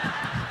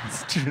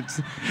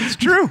 It's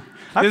true.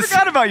 I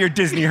forgot about your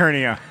Disney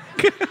hernia.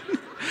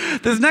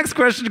 This next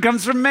question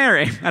comes from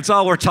Mary. That's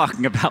all we're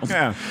talking about.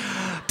 Yeah.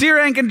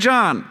 Dear Hank and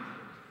John,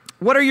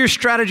 what are your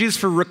strategies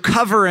for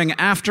recovering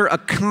after a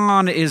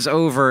con is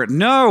over?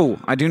 No,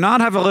 I do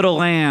not have a little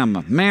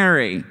lamb.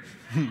 Mary.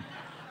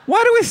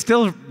 Why do we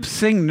still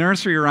sing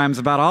nursery rhymes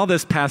about all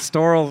this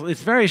pastoral?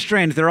 It's very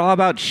strange. They're all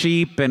about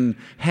sheep and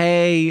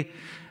hay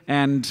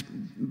and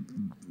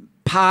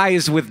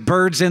pies with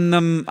birds in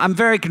them. I'm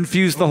very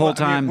confused the whole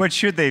time. What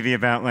should they be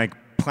about? Like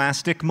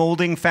plastic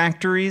molding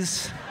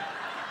factories?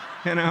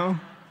 You know?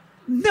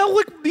 No,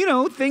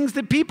 look, things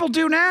that people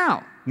do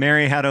now.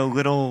 Mary had a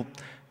little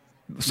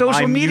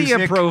social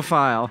media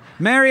profile.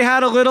 Mary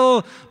had a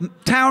little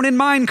town in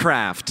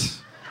Minecraft.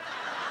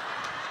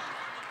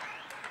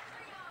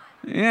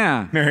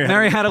 Yeah.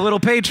 Mary had a little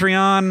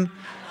Patreon.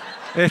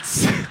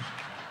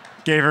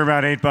 Gave her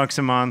about $8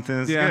 a month. It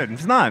was good.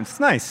 It's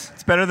nice.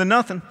 It's better than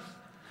nothing.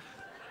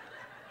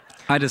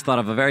 I just thought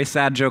of a very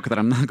sad joke that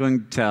I'm not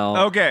going to tell.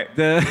 Okay.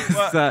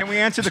 Can we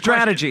answer the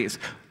strategies?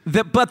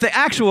 But the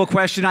actual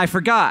question I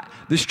forgot.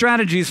 The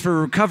strategies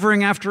for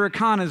recovering after a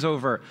con is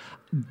over.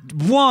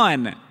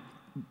 1,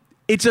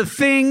 it's a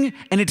thing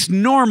and it's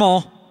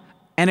normal,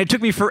 and it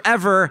took me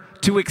forever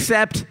to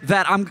accept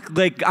that I'm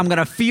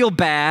gonna feel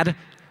bad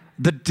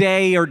the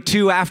day or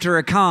 2 after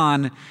a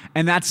con,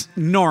 and that's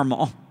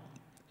normal.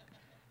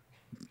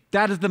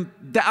 That is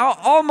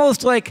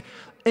almost like,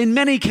 in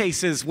many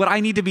cases, what I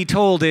need to be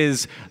told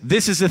is,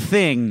 this is a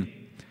thing,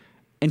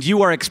 and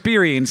you are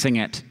experiencing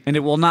it, and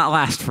it will not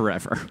last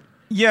forever.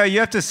 Yeah, you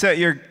have to set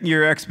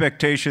your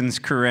expectations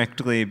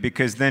correctly,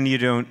 because then you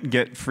don't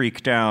get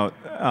freaked out.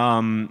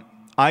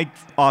 I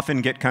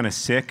often get kind of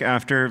sick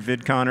after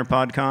VidCon or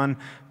PodCon,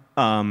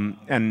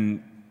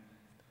 and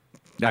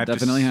that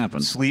definitely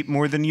happens. Sleep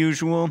more than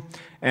usual.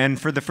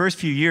 And for the first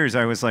few years,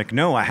 I was like,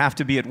 no, I have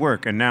to be at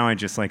work. And now I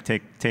just like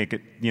take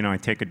it, I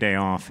take a day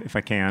off if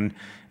I can,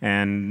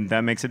 and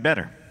that makes it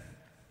better.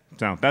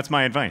 So that's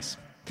my advice.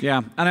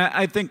 Yeah, and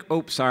I think,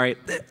 sorry.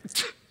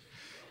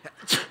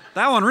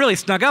 That one really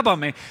snuck up on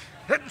me.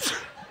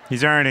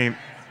 He's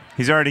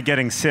already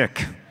getting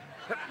sick.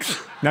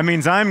 That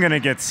means I'm going to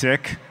get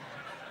sick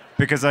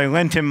because I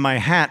lent him my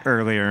hat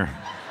earlier.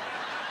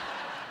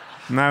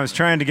 And I was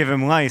trying to give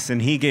him lice,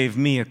 and he gave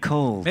me a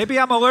cold. Maybe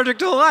I'm allergic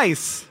to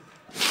lice.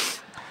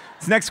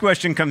 This next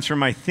question comes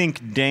from, I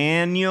think,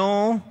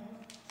 Daniel.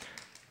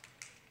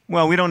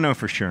 Well, we don't know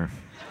for sure.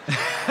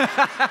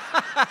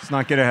 Let's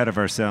not get ahead of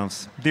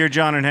ourselves. Dear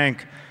John and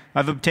Hank,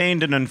 I've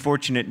obtained an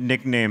unfortunate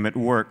nickname at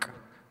work.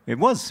 It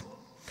was,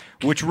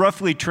 which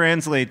roughly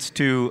translates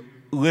to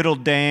little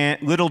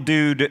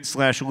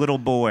dude/little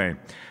boy.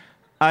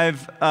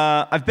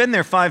 I've been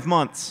there 5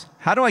 months.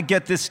 How do I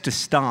get this to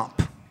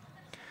stop?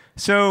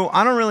 So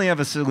I don't really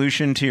have a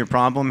solution to your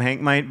problem, Hank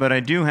might, but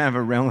I do have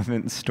a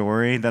relevant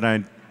story that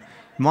I'm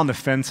on the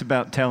fence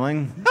about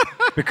telling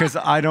because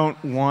I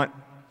don't want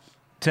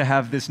to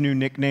have this new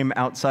nickname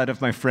outside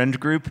of my friend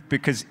group,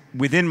 because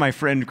within my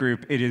friend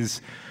group it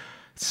is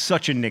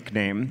such a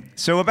nickname.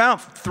 So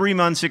about 3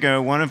 months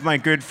ago, one of my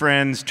good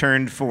friends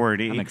turned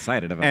 40. I'm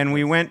excited about it. And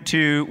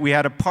we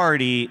had a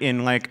party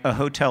in like a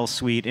hotel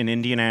suite in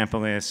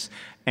Indianapolis,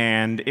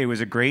 and it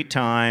was a great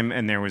time,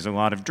 and there was a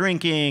lot of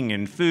drinking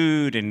and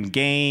food and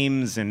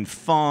games and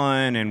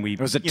fun, and there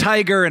was a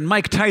tiger, and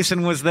Mike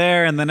Tyson was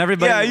there, and then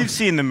everybody... Yeah, you've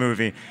seen the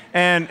movie.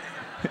 And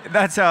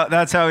that's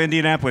how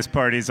Indianapolis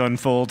parties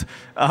unfold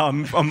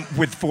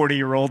with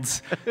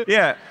 40-year-olds.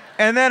 Yeah.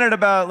 And then at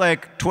about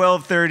like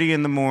 12:30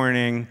 in the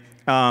morning,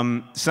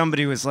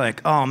 somebody was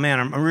like, oh man,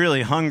 I'm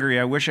really hungry.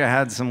 I wish I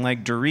had some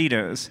like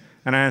Doritos.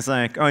 And I was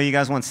like, oh, you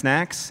guys want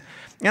snacks?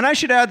 And I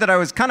should add that I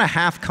was kind of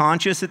half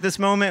conscious at this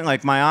moment.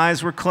 Like my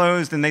eyes were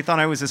closed and they thought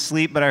I was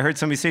asleep, but I heard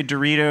somebody say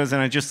Doritos,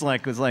 and I just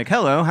was like,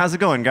 hello, how's it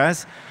going,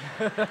 guys?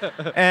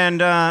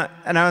 and I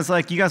was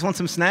like, you guys want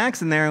some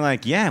snacks? And they were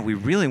like, yeah, we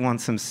really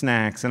want some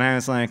snacks. And I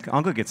was like,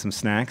 I'll go get some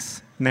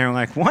snacks. And they were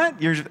like, what?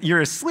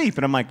 You're asleep?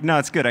 And I'm like, no,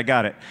 it's good, I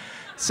got it.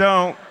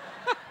 So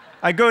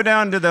I go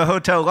down to the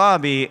hotel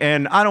lobby,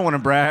 and I don't want to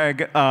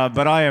brag,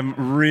 but I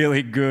am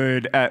really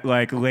good at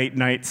like late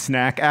night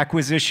snack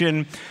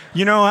acquisition.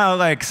 You know how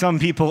like some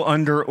people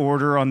under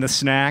order on the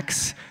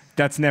snacks?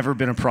 That's never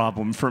been a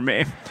problem for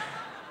me.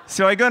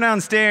 So I go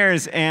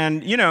downstairs,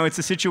 and it's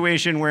a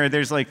situation where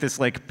there's like this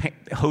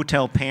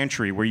hotel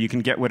pantry where you can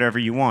get whatever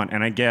you want,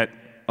 and I get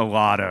a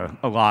lot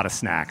of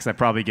snacks. I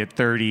probably get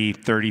 30,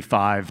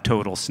 35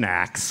 total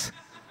snacks.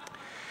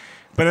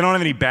 But I don't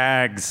have any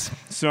bags,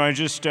 so I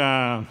just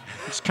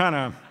kind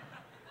of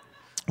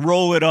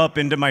roll it up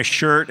into my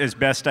shirt as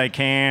best I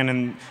can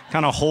and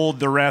kind of hold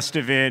the rest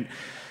of it,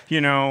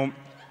 Yeah,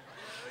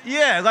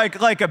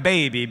 like a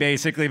baby,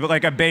 basically, but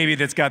like a baby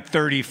that's got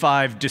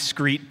 35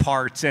 discrete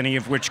parts, any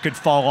of which could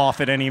fall off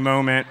at any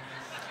moment.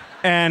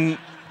 And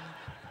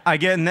I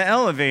get in the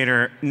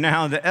elevator.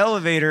 Now, the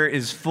elevator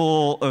is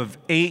full of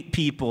 8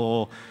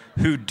 people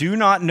who do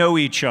not know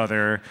each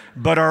other,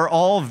 but are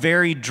all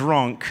very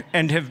drunk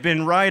and have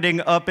been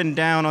riding up and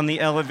down on the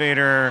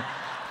elevator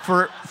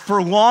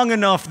for long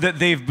enough that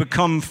they've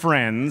become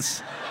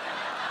friends,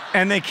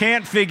 and they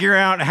can't figure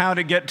out how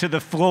to get to the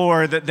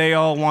floor that they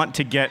all want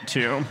to get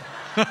to.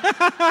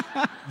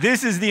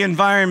 This is the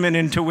environment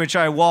into which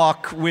I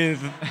walk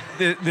with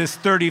this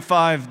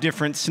 35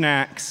 different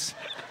snacks.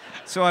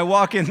 So I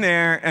walk in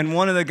there, and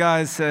one of the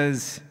guys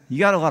says, "You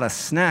got a lot of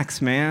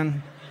snacks,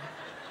 man."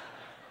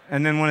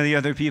 And then one of the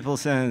other people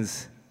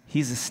says,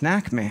 "He's a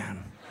snack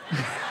man."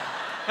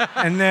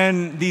 And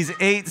then these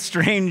 8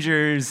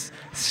 strangers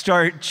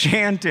start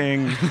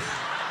chanting,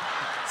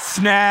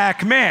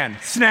 "Snack man,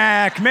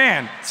 snack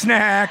man,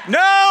 snack."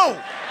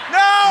 No!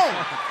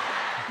 No!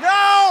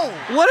 No!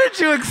 What did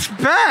you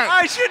expect?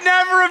 I should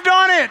never have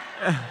done it.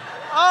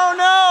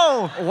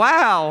 Oh no!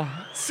 Wow.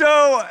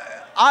 So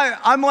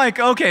I'm like,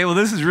 okay, well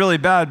this is really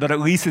bad, but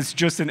at least it's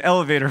just an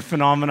elevator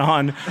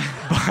phenomenon.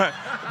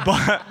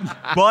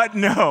 But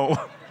no.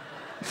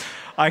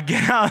 I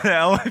get out of the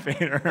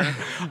elevator.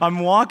 I'm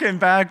walking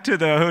back to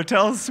the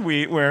hotel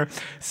suite where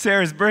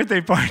Sarah's birthday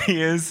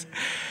party is,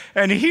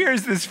 and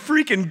here's this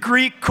freaking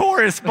Greek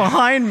chorus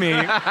behind me.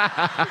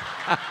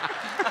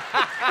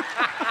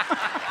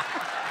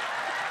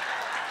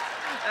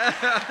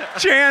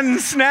 Chan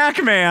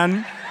Snack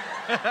Man.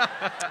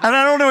 And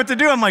I don't know what to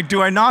do. I'm like,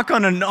 do I knock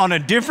on a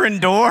different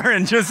door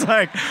and just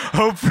like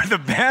hope for the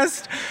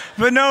best?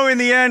 But no, in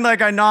the end,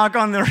 like I knock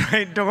on the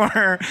right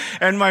door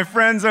and my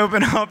friends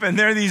open up and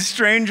there are these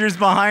strangers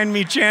behind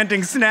me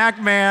chanting Snack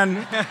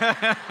Man.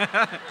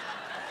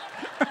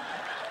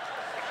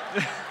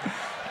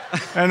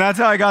 And that's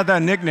how I got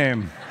that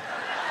nickname.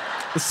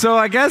 So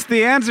I guess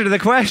the answer to the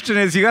question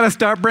is you got to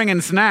start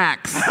bringing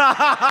snacks.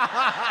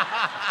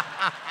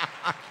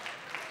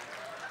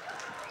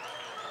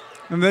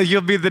 And then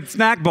you'll be the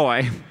snack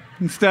boy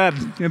instead.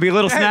 You'll be a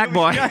little snack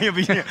boy. Yeah,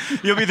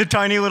 you'll be the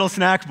tiny little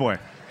snack boy.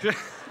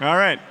 All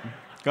right.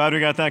 Glad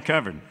we got that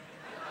covered.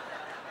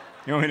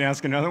 You want me to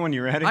ask another one?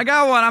 You ready? I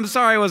got one. I'm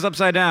sorry I was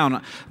upside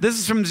down. This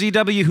is from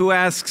ZW, who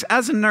asks,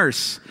 as a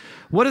nurse,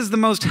 what is the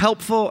most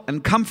helpful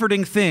and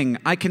comforting thing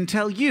I can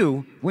tell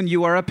you when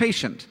you are a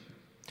patient?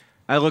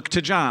 I look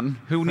to John,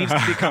 who needs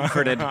to be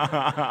comforted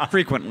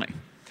frequently.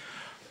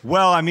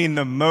 Well, I mean,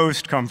 the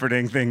most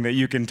comforting thing that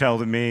you can tell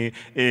to me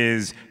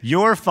is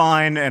you're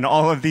fine and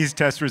all of these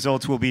test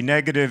results will be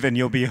negative and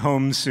you'll be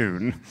home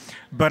soon.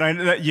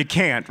 But you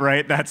can't,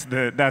 right? That's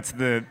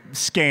the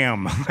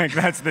scam. Like,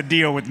 that's the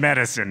deal with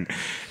medicine,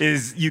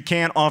 is you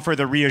can't offer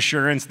the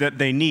reassurance that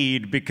they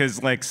need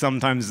because, like,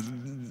 sometimes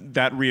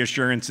that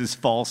reassurance is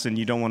false and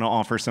you don't want to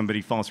offer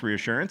somebody false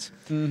reassurance.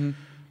 Mm-hmm.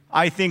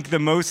 I think the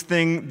most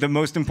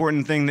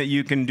important thing that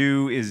you can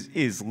do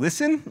is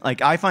listen.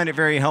 Like, I find it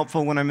very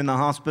helpful when I'm in the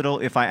hospital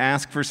if I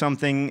ask for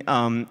something,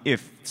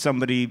 if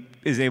somebody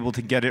is able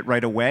to get it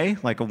right away,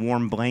 like a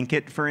warm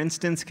blanket, for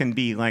instance, can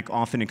be like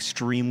often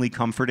extremely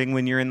comforting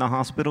when you're in the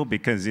hospital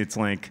because it's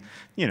like,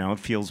 you know, it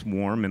feels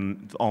warm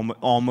and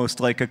almost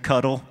like a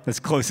cuddle, as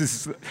close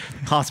as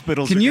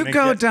hospitals Can are you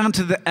go get. down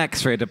to the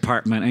X-ray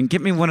department and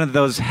get me one of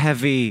those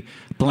heavy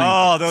blankets?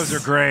 Oh, those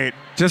are great.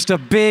 Just a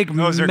big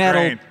Those are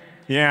metal. great.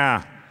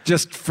 Yeah.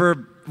 Just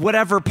for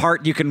whatever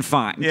part you can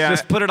find. Yeah.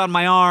 Just put it on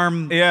my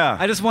arm. Yeah.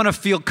 I just want to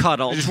feel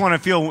cuddled. I just want to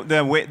feel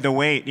the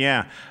weight,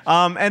 yeah.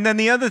 And then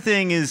the other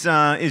thing is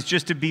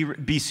just to be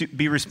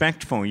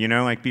respectful, you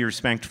know, like be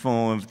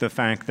respectful of the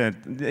fact that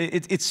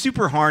it's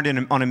super hard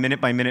on a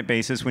minute-by-minute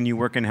basis when you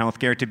work in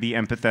healthcare to be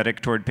empathetic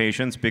toward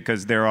patients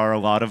because there are a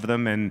lot of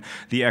them and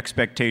the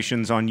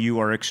expectations on you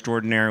are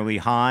extraordinarily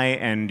high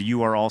and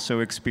you are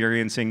also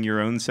experiencing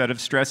your own set of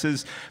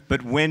stresses.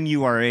 But when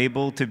you are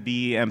able to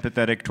be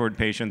empathetic toward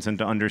patients and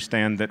to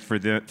understand that for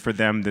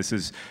them this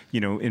is,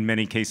 you know, in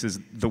many cases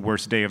the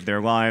worst day of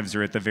their lives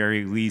or at the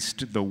very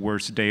least the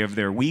worst day of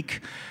their week,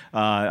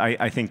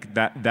 I think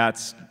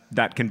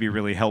that can be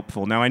really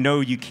helpful. Now, I know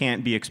you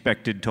can't be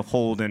expected to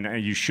hold,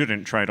 and you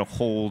shouldn't try to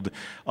hold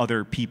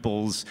other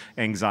people's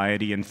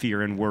anxiety and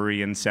fear and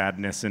worry and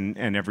sadness and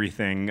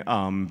everything,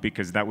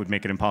 because that would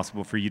make it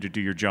impossible for you to do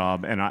your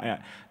job.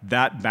 And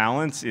that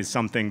balance is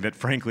something that,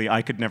 frankly,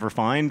 I could never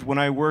find when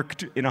I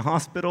worked in a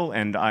hospital,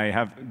 and I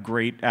have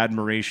great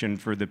admiration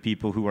for the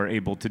people who are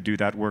able to do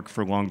that work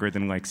for longer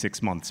than like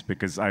 6 months,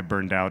 because I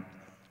burned out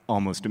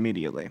almost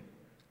immediately.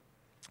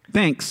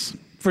 Thanks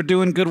for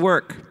doing good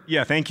work.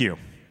 Yeah, thank you.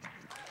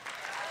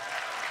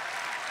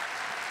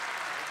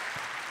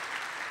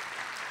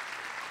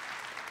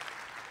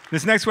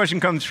 This next question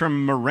comes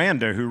from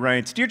Miranda, who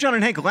writes, Dear John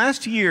and Hank,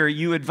 last year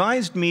you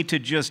advised me to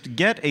just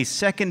get a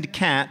second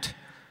cat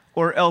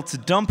or else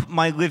dump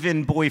my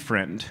live-in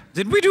boyfriend.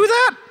 Did we do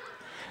that?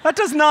 That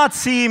does not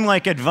seem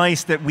like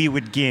advice that we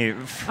would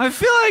give. I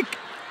feel like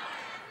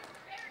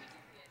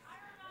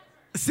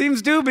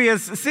seems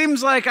dubious.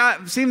 Seems like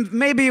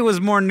maybe it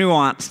was more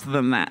nuanced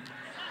than that.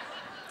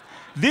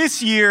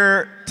 This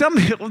year... Tell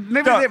me,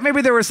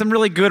 maybe there were some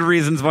really good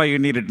reasons why you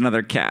needed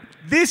another cat.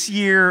 This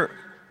year,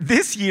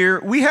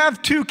 we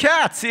have 2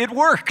 cats. It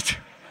worked.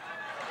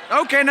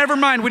 Okay, never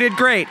mind. We did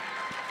great.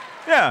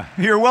 Yeah,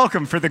 you're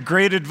welcome for the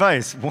great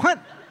advice. What?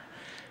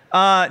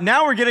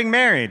 Now we're getting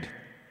married.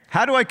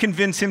 How do I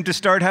convince him to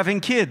start having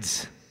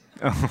kids?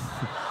 Oh,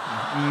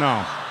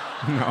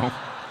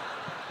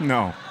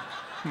 no.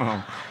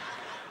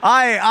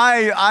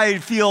 I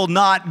feel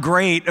not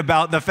great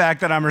about the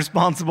fact that I'm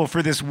responsible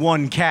for this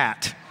one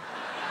cat.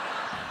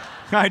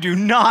 I do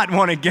not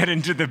want to get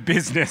into the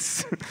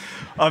business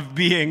of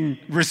being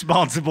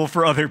responsible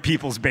for other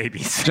people's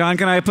babies. John,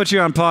 can I put you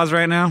on pause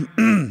right now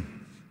and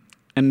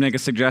make a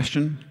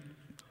suggestion?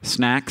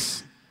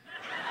 Snacks.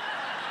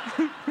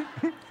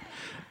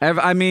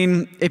 I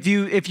mean, if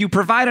you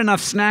provide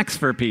enough snacks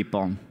for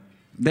people,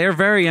 they're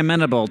very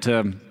amenable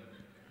to,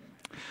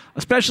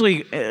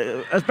 especially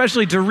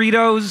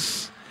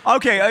Doritos.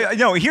 Okay,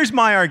 no, here's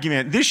my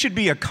argument. This should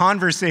be a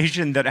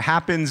conversation that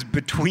happens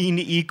between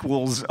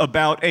equals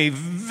about a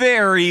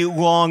very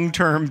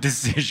long-term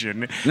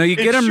decision. No, you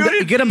get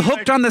them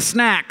hooked on the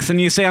snacks,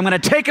 and you say, I'm going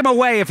to take them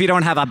away if you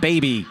don't have a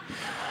baby.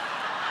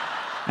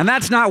 And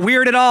that's not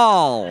weird at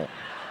all.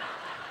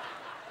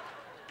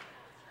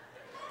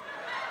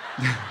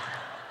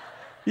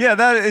 Yeah,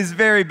 that is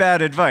very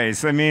bad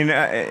advice. I mean,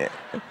 That's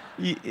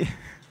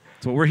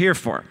what we're here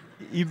for.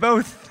 you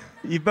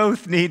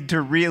both need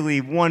to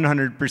really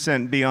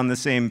 100% be on the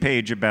same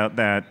page about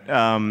that.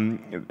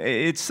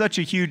 It's such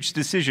a huge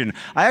decision.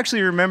 I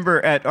actually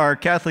remember at our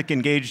Catholic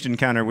Engaged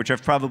encounter, which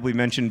I've probably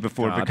mentioned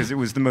before because it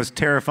was the most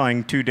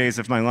terrifying 2 days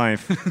of my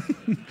life.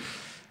 Do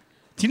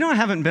you know I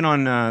haven't been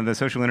on the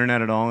social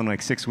internet at all in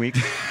like 6 weeks?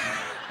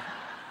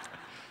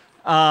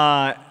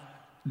 One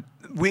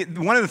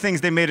of the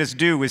things they made us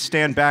do was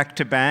stand back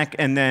to back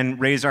and then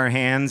raise our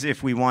hands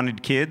if we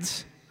wanted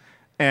kids.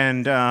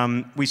 And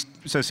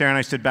so Sarah and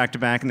I stood back to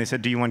back, and they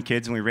said, "Do you want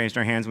kids?" And we raised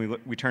our hands, and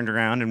we turned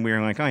around, and we were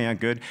like, "Oh yeah,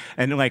 good."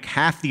 And like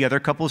half the other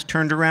couples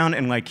turned around,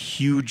 and like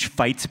huge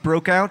fights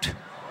broke out.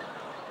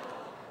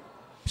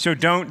 So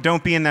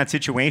don't be in that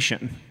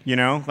situation, you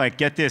know? Like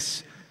get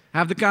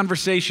Have the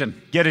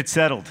conversation. Get it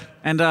settled.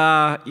 And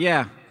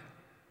yeah.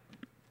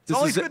 It's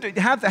always good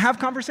to have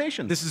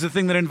conversations. This is a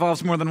thing that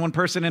involves more than one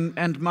person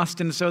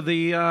and so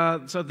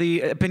the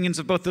opinions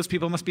of both those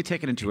people must be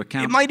taken into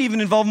account. It might even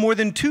involve more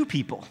than 2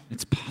 people.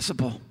 It's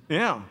possible.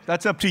 Yeah,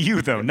 that's up to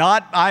you though.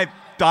 I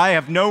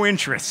have no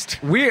interest.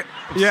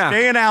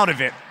 Staying out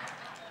of it.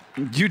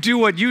 You do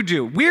what you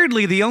do.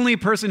 Weirdly, the only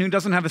person who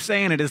doesn't have a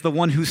say in it is the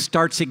one who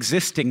starts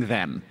existing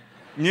then.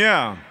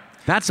 Yeah.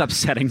 That's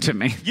upsetting to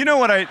me. You know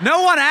what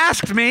No one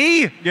asked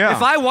me Yeah.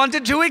 if I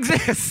wanted to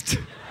exist.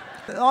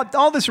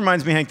 All this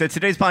reminds me, Hank, that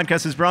today's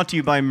podcast is brought to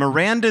you by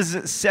Miranda's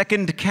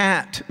second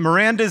cat.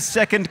 Miranda's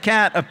second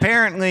cat,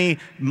 apparently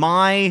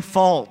my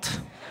fault.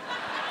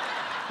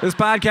 This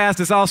podcast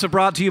is also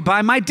brought to you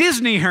by my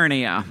Disney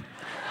hernia.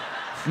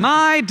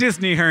 My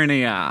Disney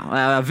hernia.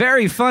 A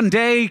very fun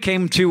day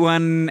came to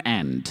an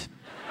end.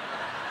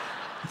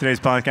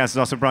 Today's podcast is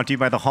also brought to you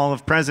by the Hall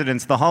of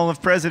Presidents. The Hall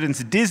of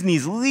Presidents,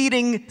 Disney's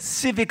leading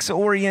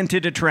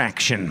civics-oriented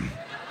attraction.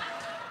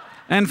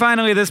 And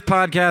finally, this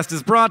podcast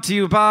is brought to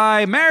you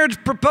by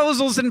Marriage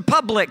Proposals in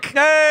Public. Hey!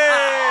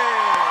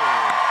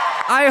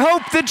 I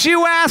hope that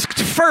you asked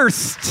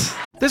first.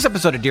 This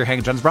episode of Dear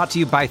Hank John is brought to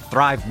you by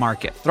Thrive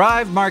Market.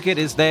 Thrive Market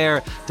is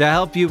there to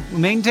help you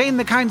maintain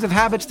the kinds of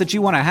habits that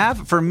you want to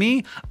have. For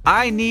me,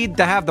 I need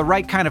to have the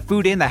right kind of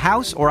food in the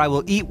house or I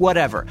will eat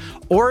whatever.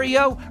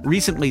 Oreo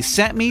recently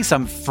sent me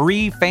some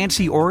free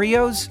fancy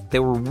Oreos. They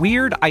were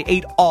weird. I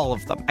ate all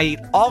of them. I ate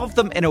all of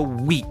them in a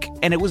week,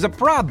 and it was a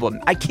problem.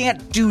 I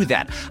can't do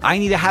that. I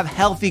need to have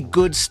healthy,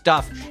 good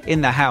stuff in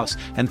the house,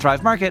 and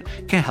Thrive Market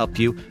can help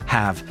you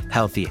have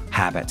healthy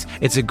habits.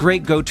 It's a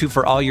great go-to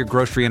for all your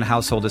grocery and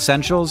household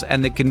essentials.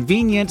 And the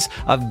convenience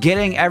of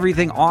getting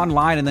everything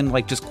online and then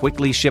just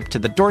quickly shipped to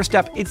the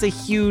doorstep, it's a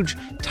huge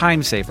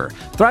time saver.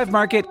 Thrive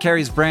Market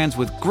carries brands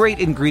with great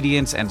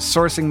ingredients and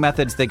sourcing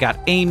methods. They got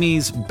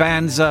Amy's,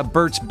 Banza,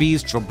 Burt's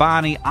Bees,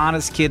 Chobani,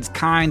 Honest Kids,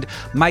 Kind,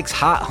 Mike's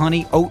Hot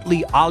Honey,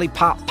 Oatly,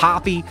 Olipop,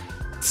 Poppy,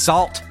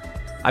 Salt.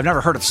 I've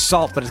never heard of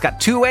Salt, but it's got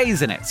 2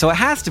 A's in it, so it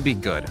has to be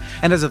good.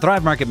 And as a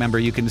Thrive Market member,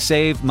 you can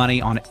save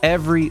money on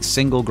every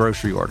single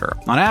grocery order.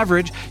 On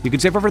average, you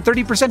can save over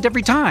 30%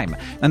 every time.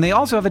 And they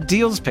also have a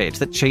deals page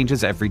that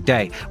changes every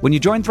day. When you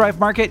join Thrive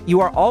Market, you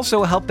are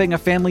also helping a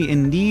family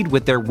in need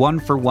with their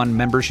 1-for-1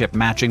 membership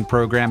matching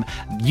program.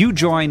 You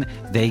join,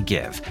 they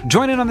give.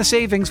 Join in on the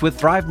savings with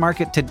Thrive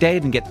Market today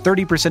and get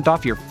 30%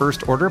 off your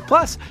first order,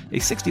 plus a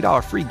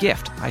 $60 free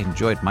gift. I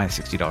enjoyed my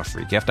 $60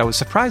 free gift. I was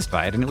surprised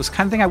by it, and it was the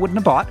kind of thing I wouldn't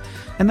have bought.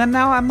 And then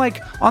now I'm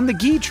on the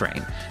ghee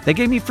train. They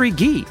gave me free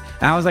ghee.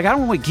 And I was like, I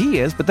don't know what ghee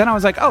is. But then I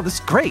was like, oh, this is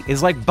great.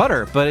 It's like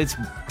butter, but it's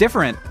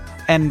different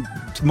and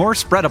more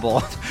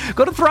spreadable.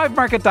 Go to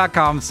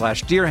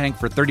thrivemarket.com/DearHank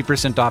for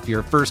 30% off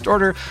your first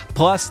order,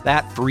 plus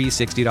that free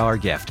 $60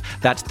 gift.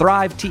 That's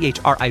Thrive,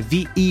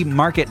 THRIVE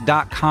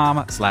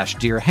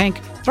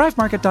market.com/DearHank,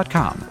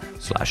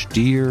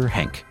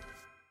 thrivemarket.com/DearHank.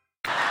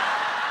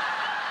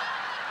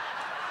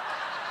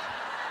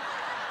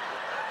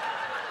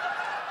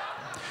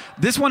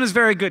 This one is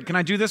very good. Can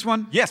I do this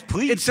one? Yes,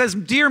 please. It says,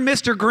 Dear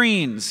Mr.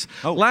 Greens,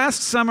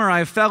 Last summer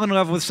I fell in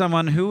love with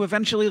someone who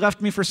eventually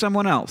left me for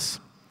someone else.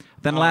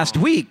 Then last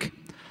week,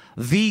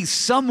 the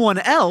someone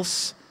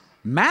else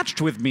matched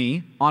with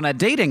me on a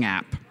dating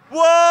app.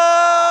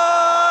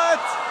 What?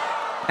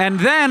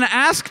 And then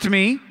asked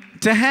me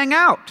to hang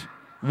out.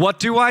 What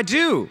do I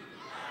do?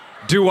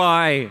 Do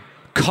I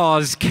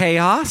cause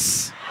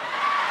chaos?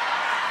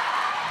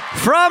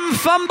 From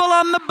Fumble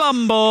on the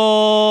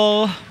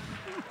Bumble.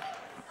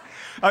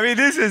 I mean,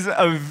 this is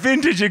a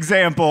vintage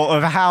example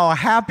of how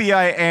happy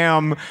I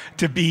am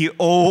to be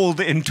old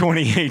in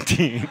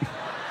 2018.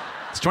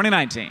 It's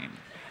 2019.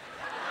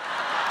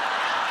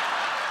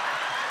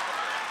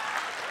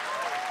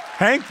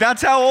 Hank,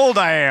 that's how old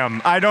I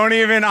am.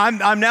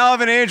 I'm now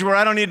of an age where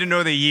I don't need to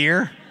know the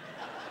year.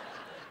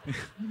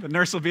 The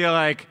nurse will be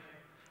like,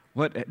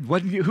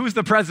 who's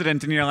the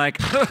president? And you're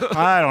like,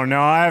 I don't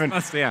know. I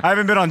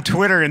haven't been on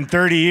Twitter in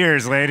 30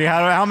 years, lady.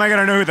 How am I going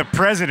to know who the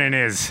president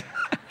is?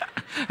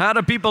 How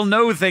do people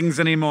know things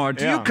anymore?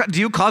 Do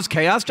you cause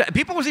chaos?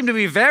 People seem to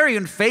be very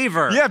in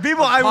favor. Yeah,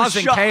 people. Of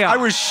causing chaos. I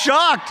was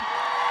shocked.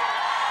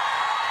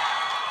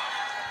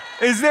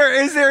 Is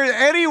there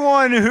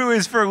anyone who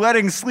is for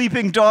letting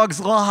sleeping dogs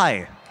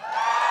lie?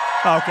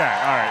 Okay, all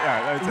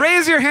right.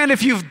 Raise your hand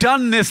if you've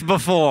done this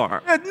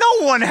before. No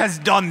one has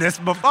done this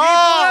before. People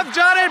have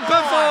done it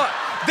before.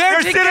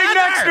 They're sitting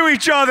next to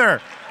each other.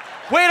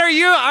 Wait, are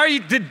you?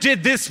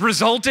 Did this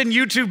result in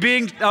you two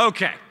being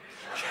okay?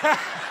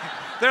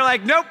 They're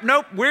like, nope.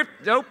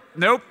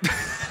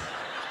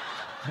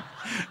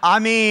 I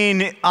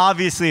mean,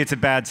 obviously, it's a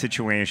bad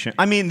situation.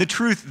 I mean, the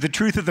truth of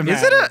the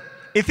matter.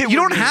 Is it? You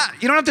don't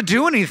have to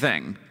do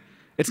anything.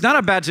 It's not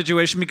a bad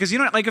situation because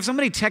if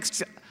somebody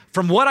texts.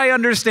 From what I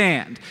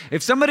understand,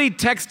 if somebody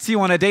texts you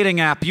on a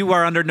dating app, you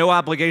are under no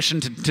obligation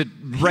to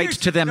write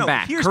to them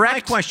back, here's correct?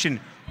 My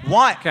question.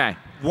 Why? Okay.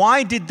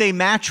 Why did they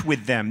match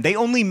with them? They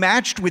only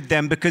matched with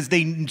them because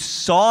they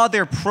saw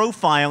their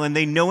profile and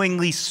they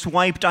knowingly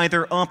swiped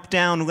either up,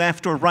 down,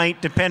 left, or right,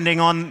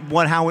 depending on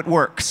how it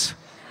works.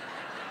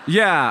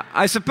 Yeah,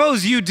 I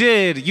suppose you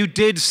did. You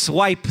did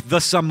swipe the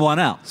someone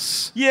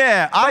else.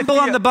 Yeah. Bumble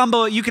on the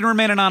Bumble, you can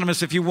remain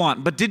anonymous if you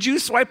want, but did you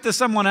swipe the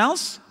someone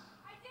else?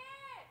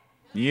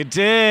 You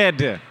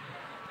did.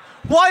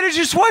 Why did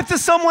you swipe to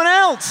someone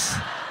else?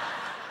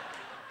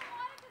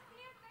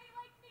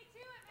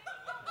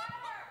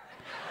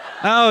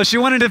 Oh, she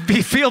wanted to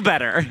feel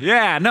better.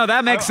 Yeah, no,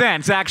 that makes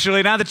sense,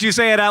 actually. Now that you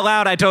say it out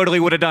loud, I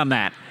totally would have done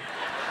that.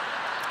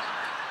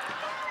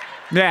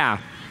 Yeah.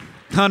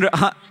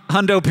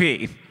 Hundo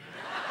P.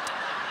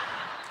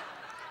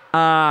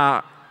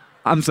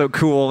 I'm so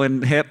cool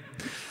and hip.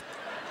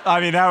 I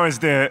mean,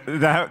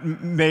 that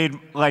made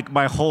like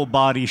my whole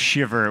body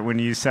shiver when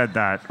you said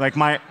that. Like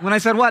when I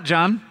said what,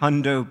 John?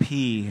 Hundo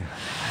P.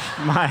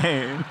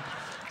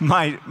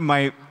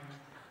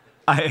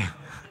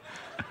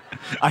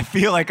 I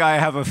feel like I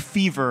have a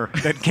fever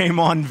that came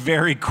on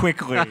very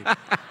quickly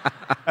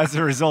as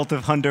a result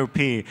of Hundo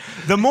P.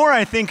 The more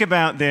I think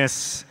about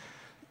this,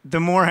 the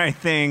more I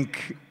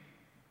think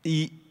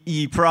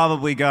you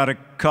probably got to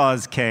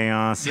cause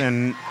chaos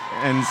and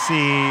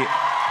see.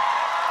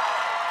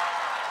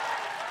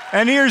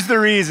 And here's the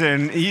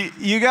reason.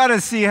 You got to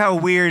see how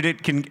weird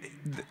it can.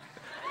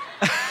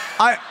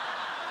 I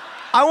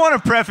want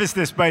to preface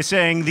this by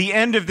saying the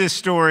end of this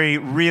story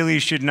really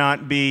should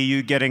not be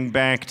you getting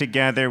back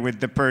together with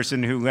the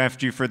person who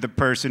left you for the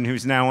person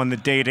who's now on the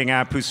dating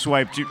app who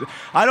swiped you.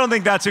 I don't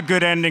think that's a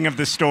good ending of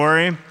the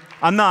story.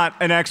 I'm not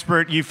an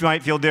expert. You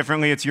might feel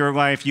differently. It's your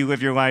life. You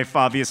live your life,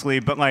 obviously.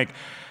 But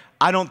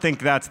I don't think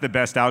that's the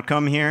best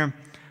outcome here.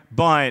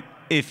 But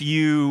if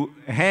you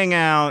hang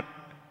out,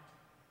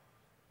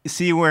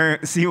 see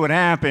what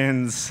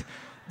happens,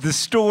 the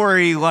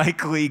story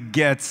likely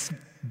gets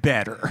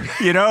better.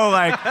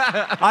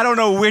 I don't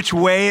know which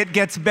way it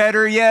gets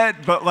better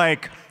yet, but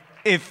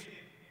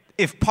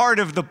if part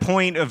of the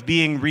point of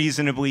being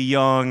reasonably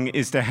young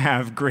is to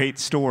have great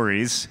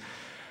stories,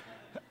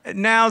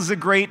 now's a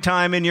great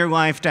time in your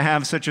life to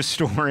have such a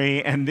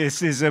story, and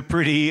this is a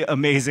pretty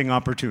amazing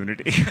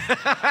opportunity.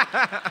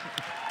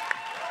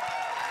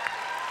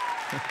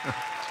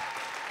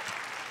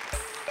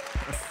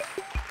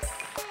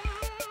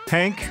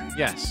 Hank?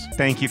 Yes.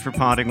 Thank you for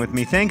potting with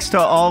me. Thanks to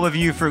all of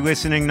you for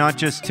listening, not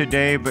just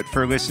today, but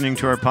for listening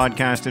to our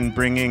podcast and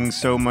bringing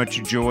so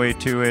much joy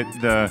to it.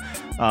 The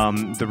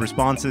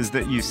responses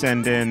that you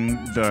send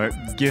in, the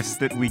gifts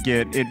that we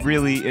get,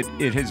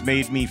 it has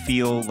made me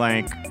feel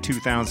like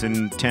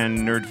 2010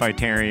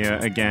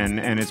 Nerdfighteria again,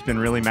 and it's been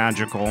really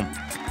magical.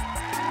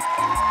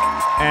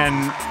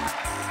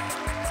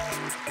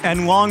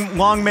 And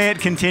long may it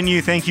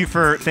continue. Thank you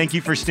for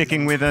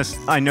sticking with us.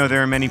 I know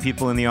there are many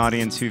people in the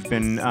audience who've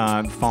been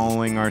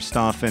following our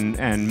stuff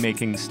and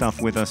making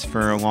stuff with us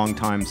for a long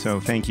time. So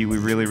thank you. We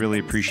really, really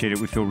appreciate it.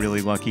 We feel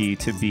really lucky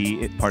to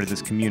be part of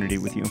this community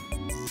with you.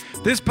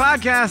 This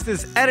podcast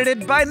is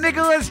edited by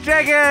Nicholas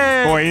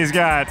Jenkins. Boy, he's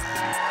got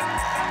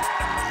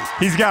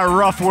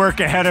rough work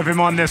ahead of him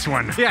on this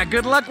one. Yeah,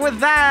 good luck with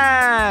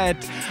that.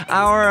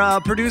 Our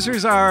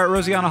producers are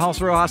Rosianna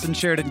Halse-Rojas and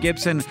Sheridan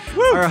Gibson.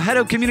 Woo! Our head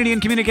of community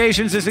and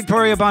communications is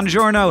Victoria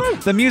Bongiorno. Woo!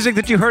 The music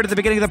that you heard at the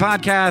beginning of the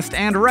podcast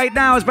and right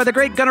now is by the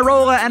great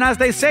Gunnarolla. And as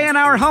they say in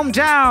our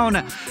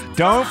hometown,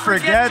 don't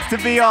forget to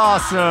be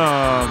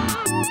awesome.